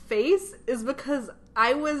making this face is because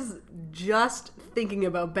I was just thinking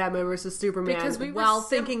about Batman vs. Superman while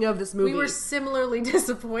thinking of this movie. We were similarly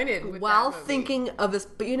disappointed with while that movie. Thinking of this.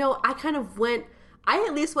 But I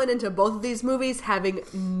at least went into both of these movies having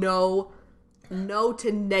no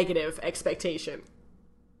to negative expectation.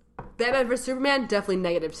 Batman vs. Superman, definitely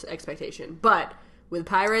negative expectation. But with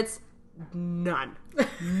Pirates, none.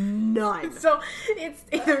 None. So it's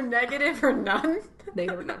either negative or none?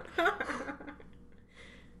 Negative or none.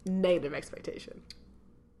 Negative expectation.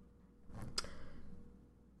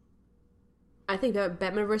 I think that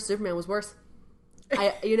Batman vs. Superman was worse. I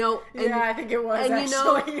think it was. And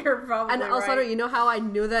you're probably and also, right. You know how I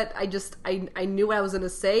knew that? I knew what I was going to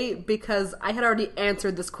say because I had already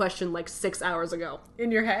answered this question like 6 hours ago.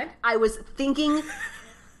 In your head? I was thinking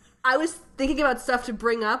about stuff to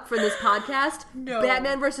bring up for this podcast. No.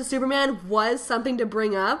 Batman versus Superman was something to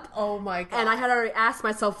bring up. Oh my god. And I had already asked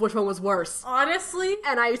myself which one was worse. Honestly?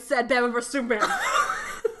 And I said Batman versus Superman.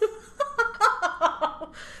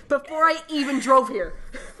 Before I even drove here.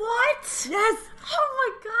 What? Yes. Oh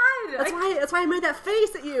my god. That's why I made that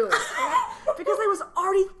face at you. Because I was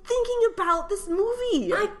already thinking about this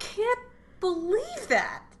movie. I can't believe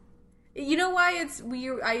that. You know why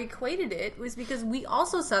I equated it was because we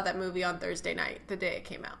also saw that movie on Thursday night, the day it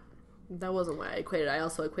came out. That wasn't why I equated it. I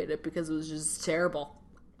also equated it because it was just terrible.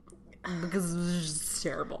 Because it was just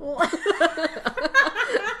terrible.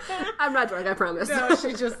 I'm not drunk, I promise. No, it's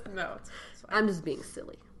fine. I'm just being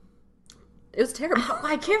silly. It was terrible.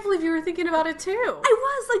 I can't believe you were thinking about it too.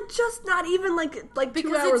 I was just not even like because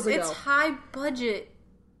 2 hours ago. It's high budget,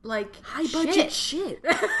 shit.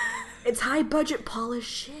 It's high budget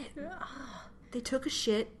polished shit. They took a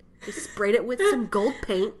shit, they sprayed it with some gold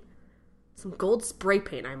paint, some gold spray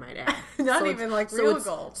paint, I might add. Not even real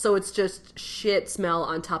gold. So it's just shit smell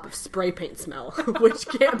on top of spray paint smell, which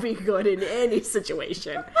can't be good in any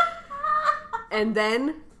situation. And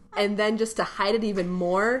then just to hide it even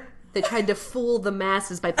more, they tried to fool the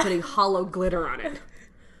masses by putting hollow glitter on it.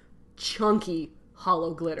 Chunky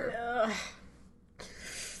hollow glitter.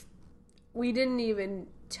 We didn't even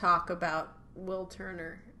talk about Will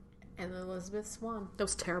Turner and Elizabeth Swann. That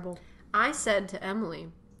was terrible. I said to Emily,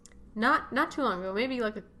 not too long ago, maybe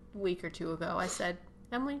like a week or two ago, I said,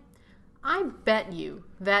 Emily, I bet you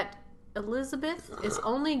that Elizabeth is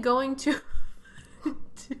only going to...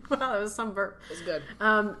 wow, that was some verb. It was good.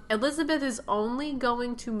 Elizabeth is only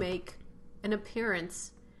going to make an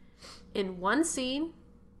appearance in one scene,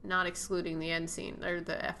 not excluding the end scene, or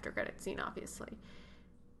the after credit scene, obviously,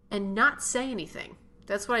 and not say anything.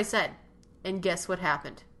 That's what I said. And guess what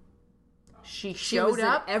happened? She showed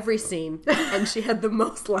up in every scene, and she had the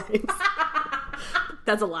most lines.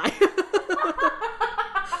 That's a lie.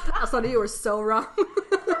 Asana, you were so wrong.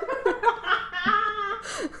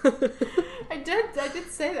 I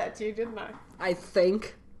did say that to you, didn't I? I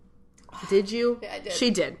think. Did you? Yeah, I did. She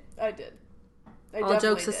did. I did. All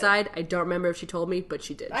jokes aside, I don't remember if she told me, but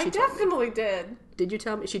she did. I definitely did. Did you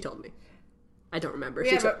tell me? She told me. I don't remember.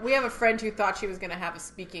 We have a friend who thought she was going to have a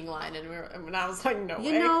speaking line, and I was like, no way.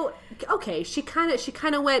 You know, okay, she kind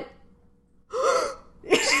of went...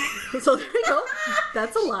 So there you go.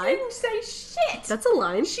 That's a line. She didn't say shit. That's a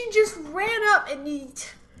line. She just ran up and...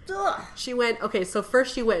 She went, okay, so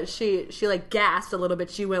first she went, she like gasped a little bit.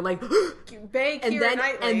 She went like... Bang,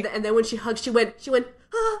 and then when she hugged, she went,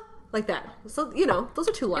 like that. So, you know, those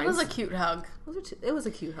are two lines. It was a cute hug. It was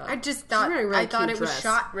a cute hug. I just thought, I thought it was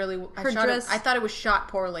shot really... I thought it was shot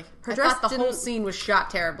poorly. I thought the whole scene was shot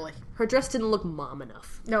terribly. Her dress didn't look mom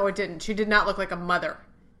enough. No, it didn't. She did not look like a mother.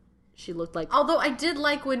 She looked like... Although I did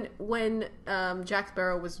like when Jack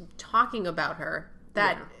Sparrow was talking about her,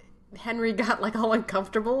 that Henry got like all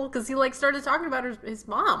uncomfortable because he like started talking about his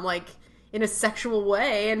mom like in a sexual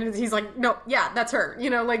way, and he's like, no, yeah, that's her. You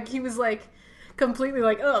know, like he was like completely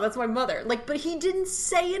like, oh, that's my mother. Like, but he didn't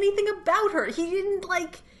say anything about her. He didn't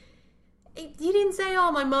say,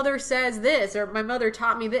 oh, my mother says this, or my mother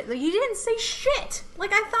taught me this. Like, he didn't say shit.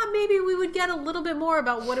 Like, I thought maybe we would get a little bit more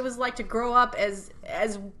about what it was like to grow up as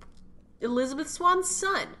Elizabeth Swann's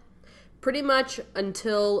son. Pretty much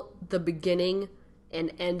until the beginning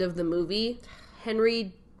and end of the movie,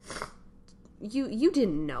 Henry, you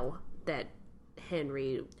didn't know that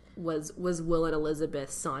Henry was Will and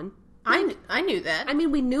Elizabeth's son. I knew that. I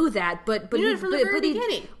mean, we knew that, but we knew it from the very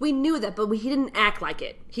beginning. We knew that, but he didn't act like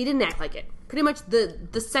it. He didn't act like it. Pretty much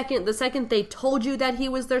the second they told you that he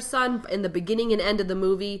was their son in the beginning and end of the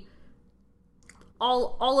movie,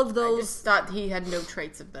 all of those. I just thought he had no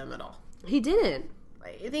traits of them at all. He didn't.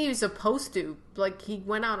 I think he was supposed to. Like, he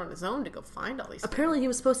went out on his own to go find all these Apparently people. He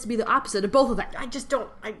was supposed to be the opposite of both of them. I just don't...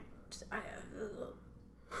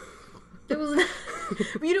 It was...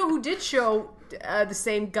 You know who did show the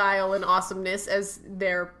same guile and awesomeness as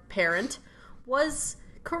their parent was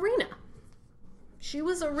Karina. She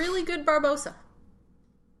was a really good Barbossa.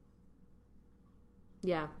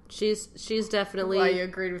 Yeah, she's definitely... Wow, you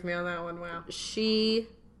agreed with me on that one, wow. She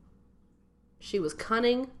was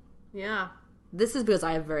cunning. Yeah. This is because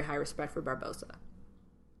I have very high respect for Barbossa.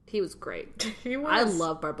 He was great. He was. I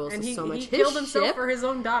love Barbossa so much. He killed himself for his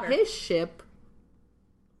own daughter. His ship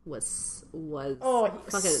was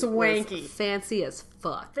fucking swanky. Was fancy as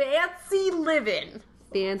fuck. Fancy living.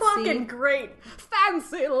 fancy. Fucking great.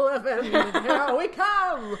 Fancy living. Here we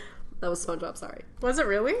come. That was SpongeBob, sorry. Was it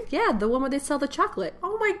really? Yeah, the one where they sell the chocolate.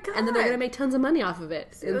 Oh my god. And then they're going to make tons of money off of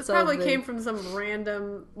it. This probably came from some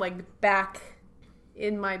random, like, back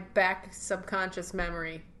in my back subconscious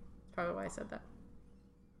memory. Probably why I said that.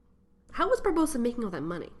 How was Barbossa making all that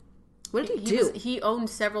money? What did he do? He owned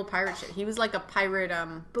several pirate shit. He was like a pirate,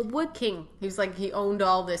 but what king. He was like, he owned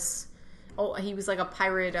all this. Oh, he was like a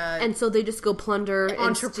pirate, and so they just go plunder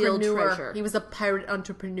and steal treasure. He was a pirate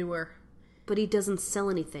entrepreneur. But he doesn't sell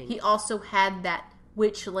anything. He also had that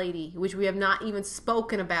witch lady, which we have not even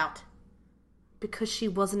spoken about. Because she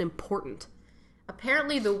wasn't important.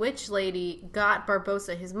 Apparently the witch lady got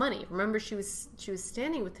Barbossa his money. Remember, she was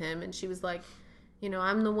standing with him, and she was like, you know,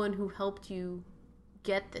 I'm the one who helped you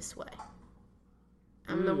get this way.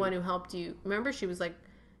 I'm the one who helped you. Remember, she was like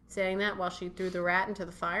saying that while she threw the rat into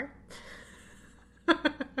the fire?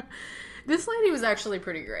 This lady was actually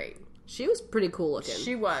pretty great. She was pretty cool looking.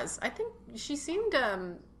 She was. I think she seemed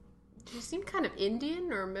kind of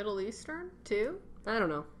Indian or Middle Eastern, too. I don't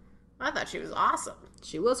know. I thought she was awesome.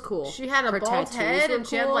 She was cool. She had a bald head and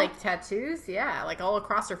she had, like, tattoos. Yeah, like, all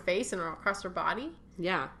across her face and across her body.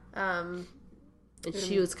 Yeah. And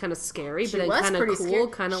she was kind of scary, but then kind of cool.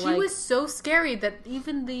 Kind of like... She was so scary that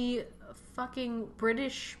even the fucking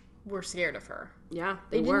British were scared of her. Yeah,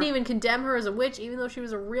 they didn't even condemn her as a witch, even though she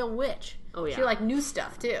was a real witch. Oh, yeah. She, like, knew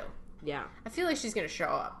stuff, too. Yeah. I feel like she's going to show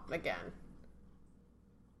up again.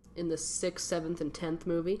 In the 6th, 7th, and 10th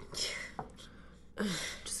movie?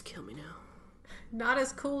 Just kill me now. Not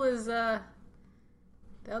as cool as the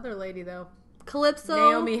other lady, though. Calypso?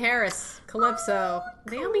 Naomi Harris. Calypso.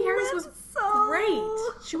 Naomi Harris was great.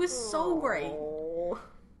 She was so great.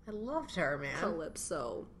 I loved her, man.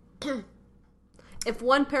 Calypso. If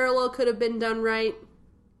one parallel could have been done right,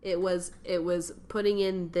 it was putting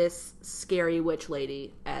in this scary witch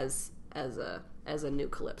lady as a new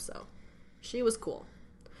Calypso. She was cool.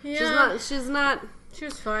 Yeah. She's not. She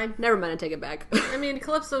was fine. Never mind, I take it back. I mean,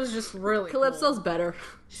 Calypso's just really Calypso's cool. better.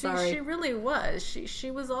 Sorry. She really was.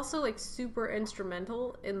 She was also, like, super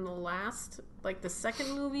instrumental in the last, like, the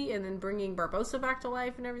second movie, and then bringing Barbossa back to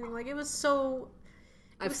life and everything. Like, it was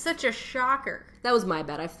such a shocker. That was my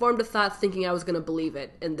bad. I formed a thought thinking I was going to believe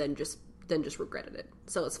it, and then just regretted it.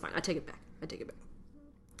 So it's fine. I take it back.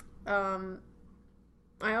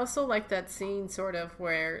 I also like that scene, sort of,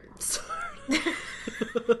 where...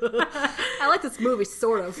 I like this movie,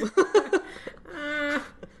 sort of. I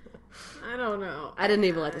don't know. I didn't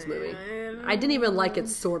even like this movie. I didn't even like it,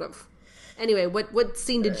 sort of. Anyway, what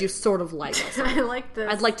scene did you sort of like? I like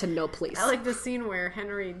this. I'd like to know, please. I like the scene where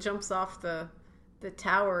Henry jumps off the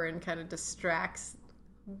tower and kind of distracts.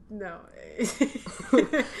 No.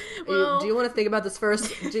 Well, do you want to think about this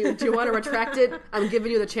first? Do you want to retract it? I'm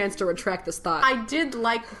giving you the chance to retract this thought. I did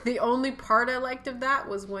like, the only part I liked of that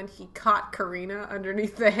was when he caught Karina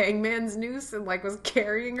underneath the hangman's noose and, like, was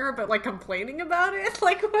carrying her, but, like, complaining about it.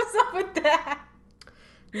 Like, what's up with that?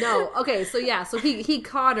 No. Okay, so yeah, so he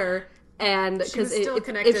caught her, and she was still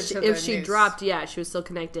connected to the if she noose. dropped, yeah, she was still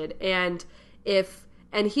connected, and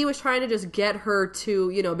he was trying to just get her to,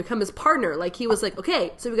 you know, become his partner. Like, he was like,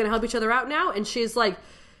 okay, so we're going to help each other out now? And she's like,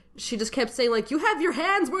 she just kept saying, like, you have your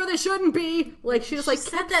hands where they shouldn't be. Like, she just, like,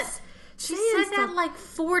 said that. She said that, like,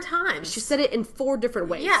 4 times. She said it in 4 different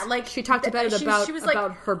ways. Yeah, like... She talked about it about like,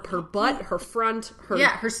 her butt, her front, her... Yeah,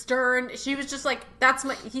 her stern. She was just like, that's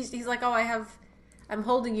my... He's like, oh, I'm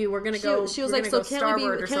holding you. We're going to go... She was like, so can't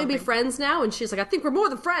we be friends now? And she's like, I think we're more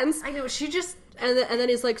than friends. I know, she just... And then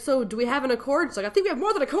he's like, so do we have an accord? It's like, I think we have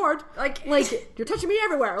more than a cord. Like you're touching me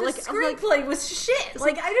everywhere. The like, screenplay was shit.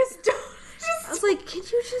 Like, I just don't... I was like, can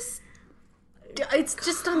you just... It's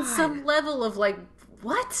just on some level of, like,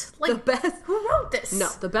 what? Like, the best... Who wrote this? No,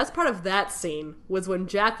 the best part of that scene was when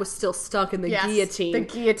Jack was still stuck in the guillotine. The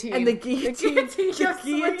guillotine. And the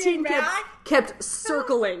guillotine kept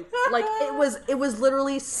circling. Like, it was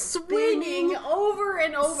literally swinging over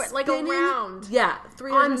and over, like around. Yeah, 360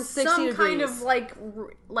 on some degrees. kind of,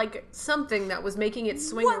 like something that was making it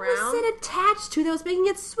swing around. What was it attached to that was making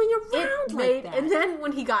it swing around like that? And then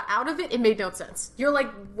when he got out of it, it made no sense. You're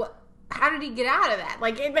like, what? How did he get out of that?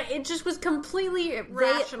 Like, it just was completely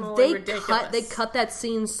irrational and ridiculous. They cut that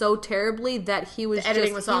scene so terribly that the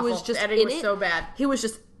editing was awful. He was just the editing was so bad. He was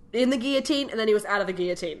just in the guillotine, and then he was out of the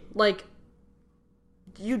guillotine. Like,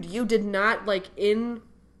 you did not, like, the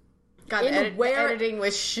editing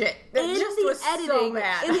was shit. So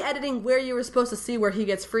bad. In the editing where you were supposed to see where he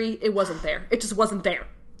gets free, it wasn't there. It just wasn't there.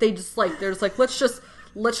 They're just like, let's just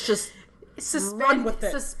run with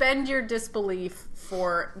it. Suspend your disbelief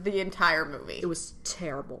for the entire movie. It was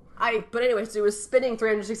terrible. But anyways, it was spinning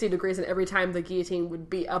 360 degrees, and every time the guillotine would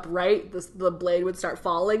be upright, the blade would start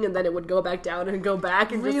falling, and then it would go back down and go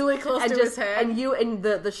back, and really close to his head. And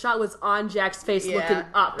the shot was on Jack's face, looking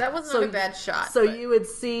up. That wasn't a bad shot. So you would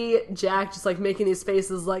see Jack just like making these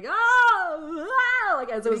faces, like like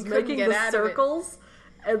as it was making the circles,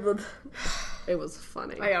 and it was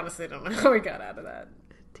funny. I honestly don't know how he got out of that.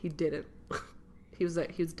 He didn't. He was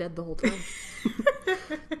dead the whole time.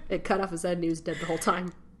 It cut off his head and he was dead the whole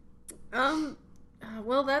time.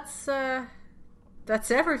 Well, that's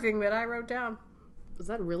everything that I wrote down. Is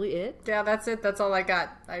that really it? Yeah, that's it. That's all I got.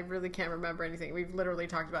 I really can't remember anything. We've literally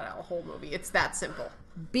talked about a whole movie. It's that simple.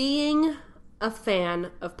 Being a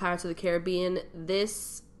fan of Pirates of the Caribbean,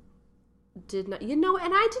 this did not, and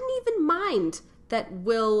I didn't even mind that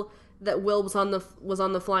Will was on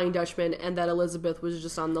the Flying Dutchman and that Elizabeth was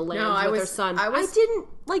just on the land with her son. I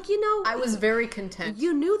was very content.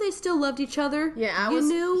 You knew they still loved each other. Yeah,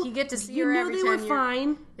 you get to see her every 10 years. You knew they were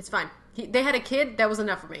fine. It's fine. They had a kid. That was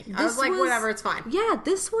enough for me. I was like, whatever, it's fine. Yeah,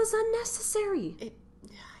 this was unnecessary.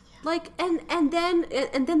 Like, and then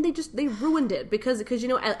they ruined it because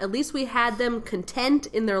at least we had them content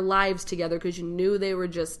in their lives together because you knew they were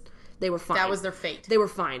fine. That was their fate. They were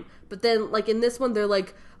fine. But then, like, in this one, they're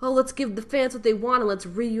like, oh, let's give the fans what they want and let's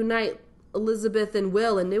reunite Elizabeth and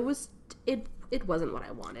Will. And it wasn't what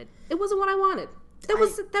I wanted. It wasn't what I wanted.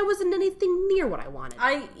 That wasn't anything near what I wanted.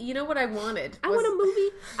 You know what I wanted? I want a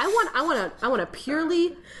movie. I want a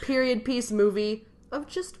purely period piece movie of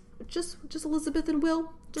just Elizabeth and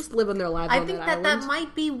Will just living their lives on that island. I think that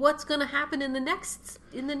might be what's going to happen in the next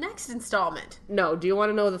installment. No, do you want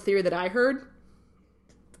to know the theory that I heard?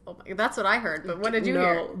 Oh my, that's what I heard, but what did you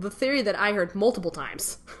hear? No, the theory that I heard multiple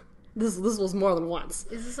times. This was more than once.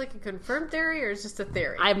 Is this like a confirmed theory or is it just a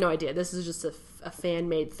theory? I have no idea. This is just a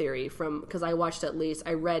fan-made theory because I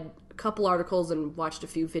read a couple articles and watched a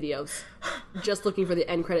few videos just looking for the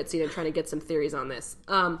end credit scene and trying to get some theories on this.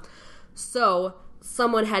 So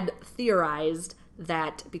someone had theorized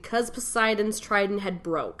that because Poseidon's trident had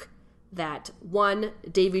broke, that 1,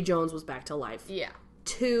 Davy Jones was back to life. Yeah.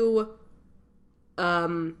 2,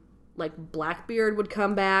 like Blackbeard would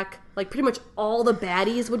come back, like pretty much all the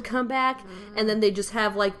baddies would come back, and then they just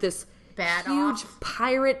have like this huge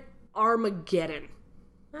pirate Armageddon.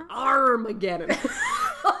 Armageddon.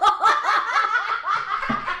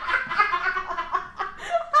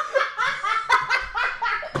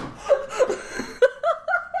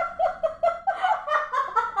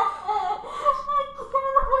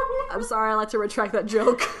 I'm sorry, I like to retract that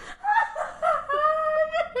joke.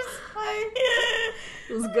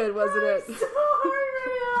 It was good, wasn't it? So hard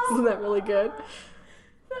right now. Wasn't that really good?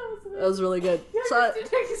 That was really good.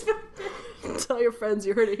 Tell your friends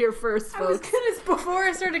you heard it here first, folks. Before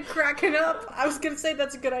I started cracking up, I was going to say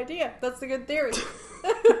that's a good idea. That's a good theory.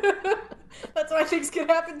 That's what I think's going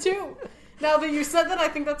to happen too. Now that you said that, I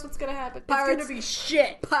think that's what's going to happen. It's going to be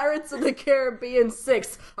shit. Pirates of the Caribbean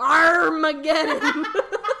 6. Armageddon.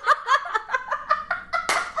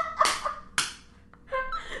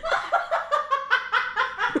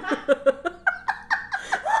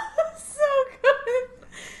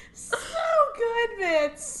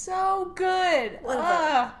 So good.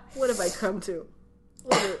 What have I come to?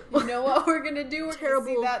 You know what we're gonna do? We're gonna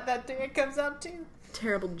see that thing it comes out too.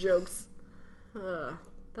 Terrible jokes. That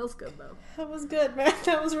was good though. That was good, man.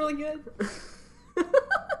 That was really good.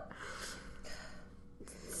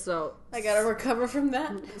 So I gotta recover from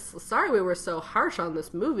that. Sorry we were so harsh on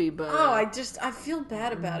this movie, but I feel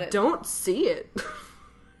bad about it. Don't see it.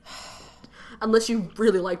 Unless you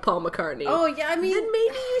really like Paul McCartney. Oh yeah, I mean, then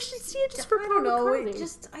maybe you should see it just for Paul McCartney.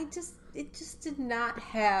 It just did not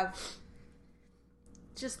have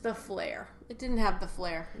just the flair. It didn't have the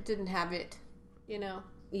flair. It didn't have it,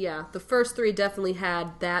 Yeah, the first 3 definitely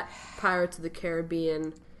had that Pirates of the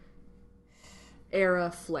Caribbean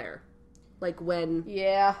era flair. Like when...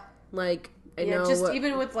 Yeah. Like...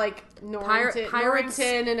 even with like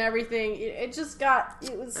Norrington and everything, it just got.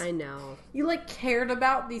 It was. I know. You like cared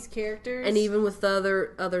about these characters, and even with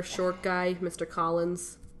the other short guy, Mr.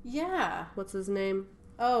 Collins. Yeah. What's his name?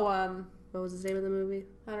 Oh, what was his name in the movie?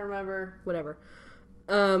 I don't remember. Whatever.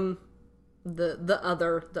 The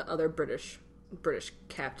other British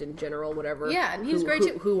captain general, whatever. Yeah, and he was great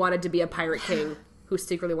too. Who wanted to be a pirate king? Who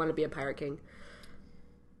secretly wanted to be a pirate king?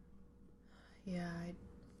 Yeah.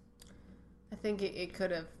 I think it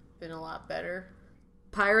could have been a lot better.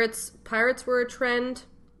 Pirates were a trend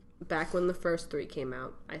back when the first 3 came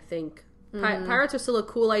out. I think Pirates are still a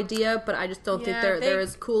cool idea, but I just don't think they're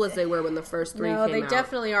as cool as they were when the first three came out. No, they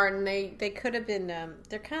definitely aren't, and they could have been,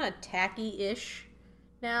 they're kind of tacky-ish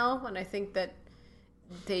now, and I think that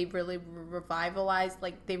they really revitalized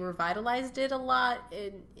it a lot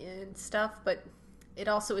in stuff, but it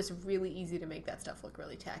also is really easy to make that stuff look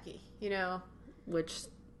really tacky, you know? Which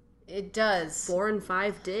it does. 4 and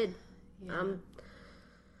 5 did. Yeah.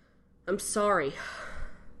 I'm sorry.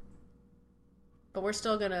 But we're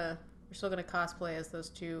still gonna cosplay as those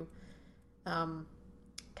two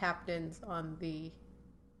captains on the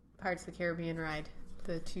Pirates of the Caribbean ride.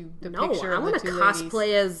 The picture. I want to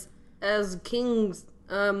cosplay as King's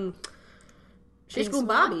Shish Boom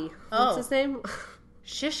Bobby. What's his name?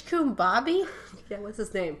 Shish Boom Bobby? Yeah, what's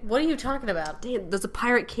his name? What are you talking about? Damn, there's a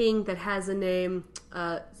pirate king that has a name.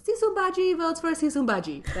 Sisumbaji votes for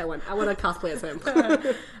Sisumbaji. That one. I want to cosplay as him.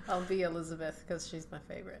 I'll be Elizabeth because she's my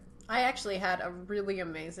favorite. I actually had a really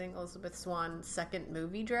amazing Elizabeth Swann second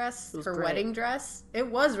movie dress, her wedding dress. It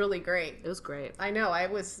was really great. It was great. I know.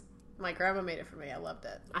 My grandma made it for me. I loved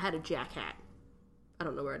it. I had a Jack hat. I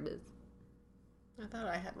don't know where it is. I thought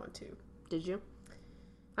I had one too. Did you?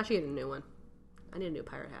 I should get a new one. I need a new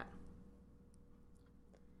pirate hat.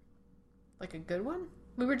 Like a good one?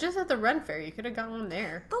 We were just at the Ren Fair. You could have got one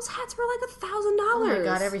there. Those hats were like $1,000. Oh my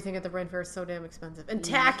god, everything at the Ren Fair is so damn expensive. And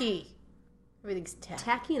tacky. Everything's tacky.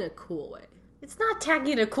 Tacky in a cool way. It's not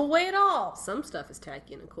tacky in a cool way at all. Some stuff is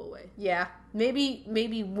tacky in a cool way. Yeah. Maybe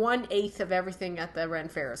 1/8 of everything at the Ren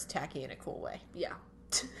Fair is tacky in a cool way. Yeah.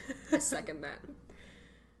 I second that.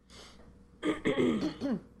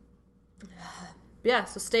 Yeah,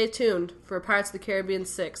 so stay tuned for Pirates of the Caribbean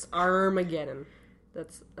 6 Armageddon.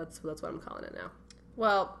 That's what I'm calling it now.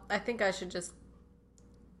 Well, I think I should just...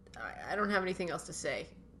 I don't have anything else to say.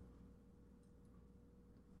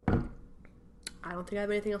 I don't think I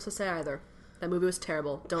have anything else to say either. That movie was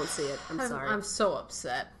terrible. Don't see it. I'm sorry. I'm so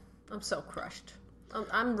upset. I'm so crushed.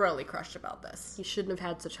 I'm really crushed about this. You shouldn't have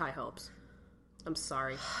had such high hopes. I'm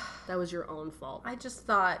sorry. That was your own fault. I just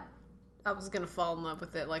thought I was going to fall in love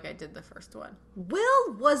with it like I did the first one.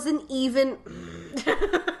 Will wasn't even...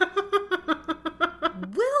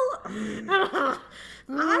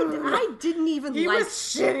 I didn't even he was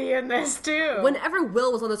shitty in this too. Whenever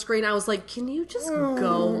Will was on the screen, I was like, can you just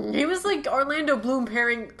go? He was like Orlando Bloom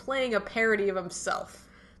playing a parody of himself.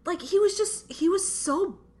 Like, he was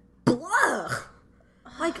so blah.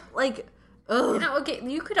 Like, ugh. You know, okay,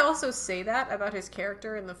 you could also say that about his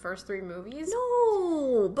character in the first 3 movies.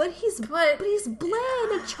 No, but he's bland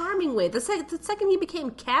in a charming way. The second he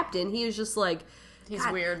became captain, he was just like... He's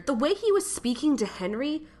weird. The way he was speaking to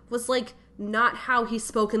Henry was like not how he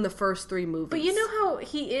spoke in the first 3 movies. But you know how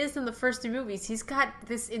he is in the first 3 movies? He's got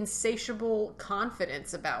this insatiable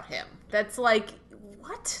confidence about him. That's like,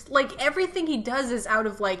 what? Like, everything he does is out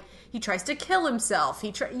of, like, he tries to kill himself.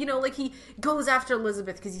 He goes after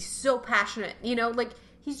Elizabeth because he's so passionate. You know, like,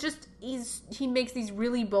 he makes these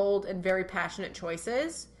really bold and very passionate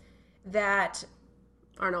choices that...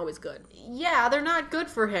 aren't always good. Yeah, they're not good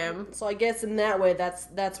for him. So I guess in that way,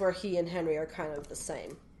 that's where he and Henry are kind of the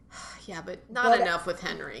same. Yeah, but not enough with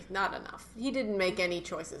Henry. Not enough. He didn't make any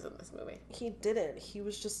choices in this movie. He didn't. He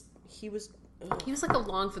was like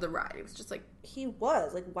along for the ride. It was just like... He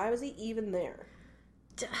was. Like, why was he even there?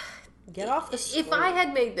 Get off the screen. If I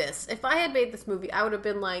had made this movie, I would have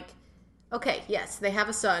been like, okay, yes, they have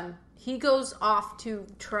a son. He goes off to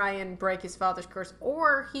try and break his father's curse.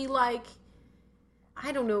 Or he, like...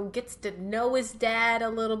 I don't know, gets to know his dad a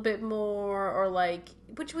little bit more, or like,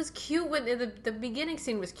 which was cute when the beginning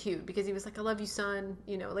scene was cute because he was like, I love you, son.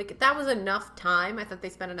 You know, like that was enough time. I thought they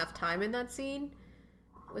spent enough time in that scene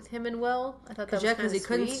with him and Will. I thought that was kind of sweet. Because he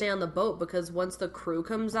couldn't stay on the boat because once the crew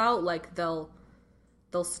comes out, like they'll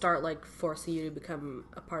start like forcing you to become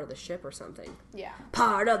a part of the ship or something. Yeah.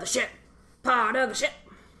 Part of the ship. But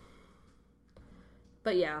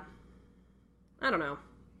yeah. I don't know.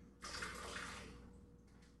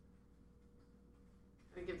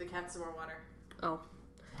 Give the cat some more water. Oh.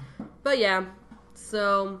 But yeah,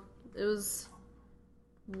 so it was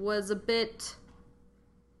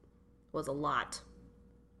a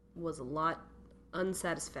lot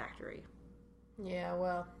unsatisfactory. Yeah,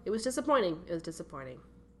 well. It was disappointing.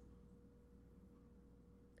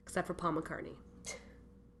 Except for Paul McCartney.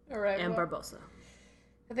 All right. And Barbosa.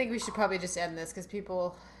 I think we should probably just end this because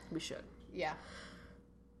people... We should. Yeah.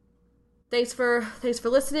 Thanks for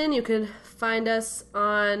listening. You can find us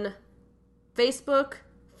on Facebook,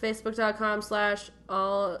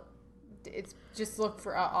 facebook.com/all. It's just look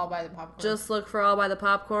for All by the Popcorn. Just look for All by the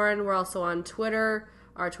Popcorn. We're also on Twitter.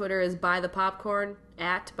 Our Twitter is by the Popcorn,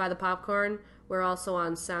 @by the Popcorn. We're also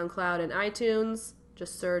on SoundCloud and iTunes.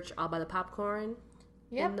 Just search I'll Buy the Popcorn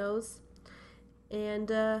in those. And,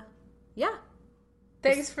 yeah.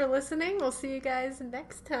 Thanks for listening. We'll see you guys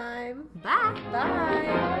next time. Bye.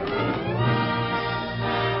 Bye.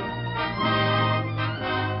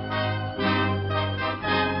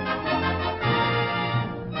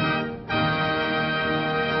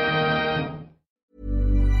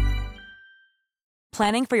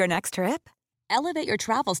 Planning for your next trip? Elevate your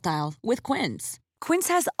travel style with Quince. Quince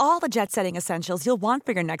has all the jet-setting essentials you'll want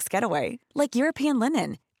for your next getaway, like European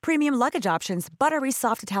linen, premium luggage options, buttery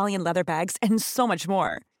soft Italian leather bags, and so much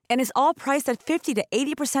more. And is all priced at 50 to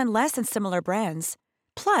 80% less than similar brands.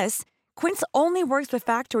 Plus, Quince only works with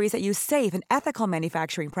factories that use safe and ethical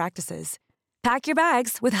manufacturing practices. Pack your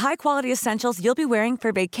bags with high-quality essentials you'll be wearing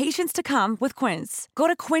for vacations to come with Quince. Go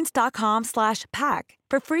to quince.com/pack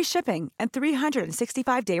for free shipping and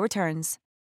 365-day returns.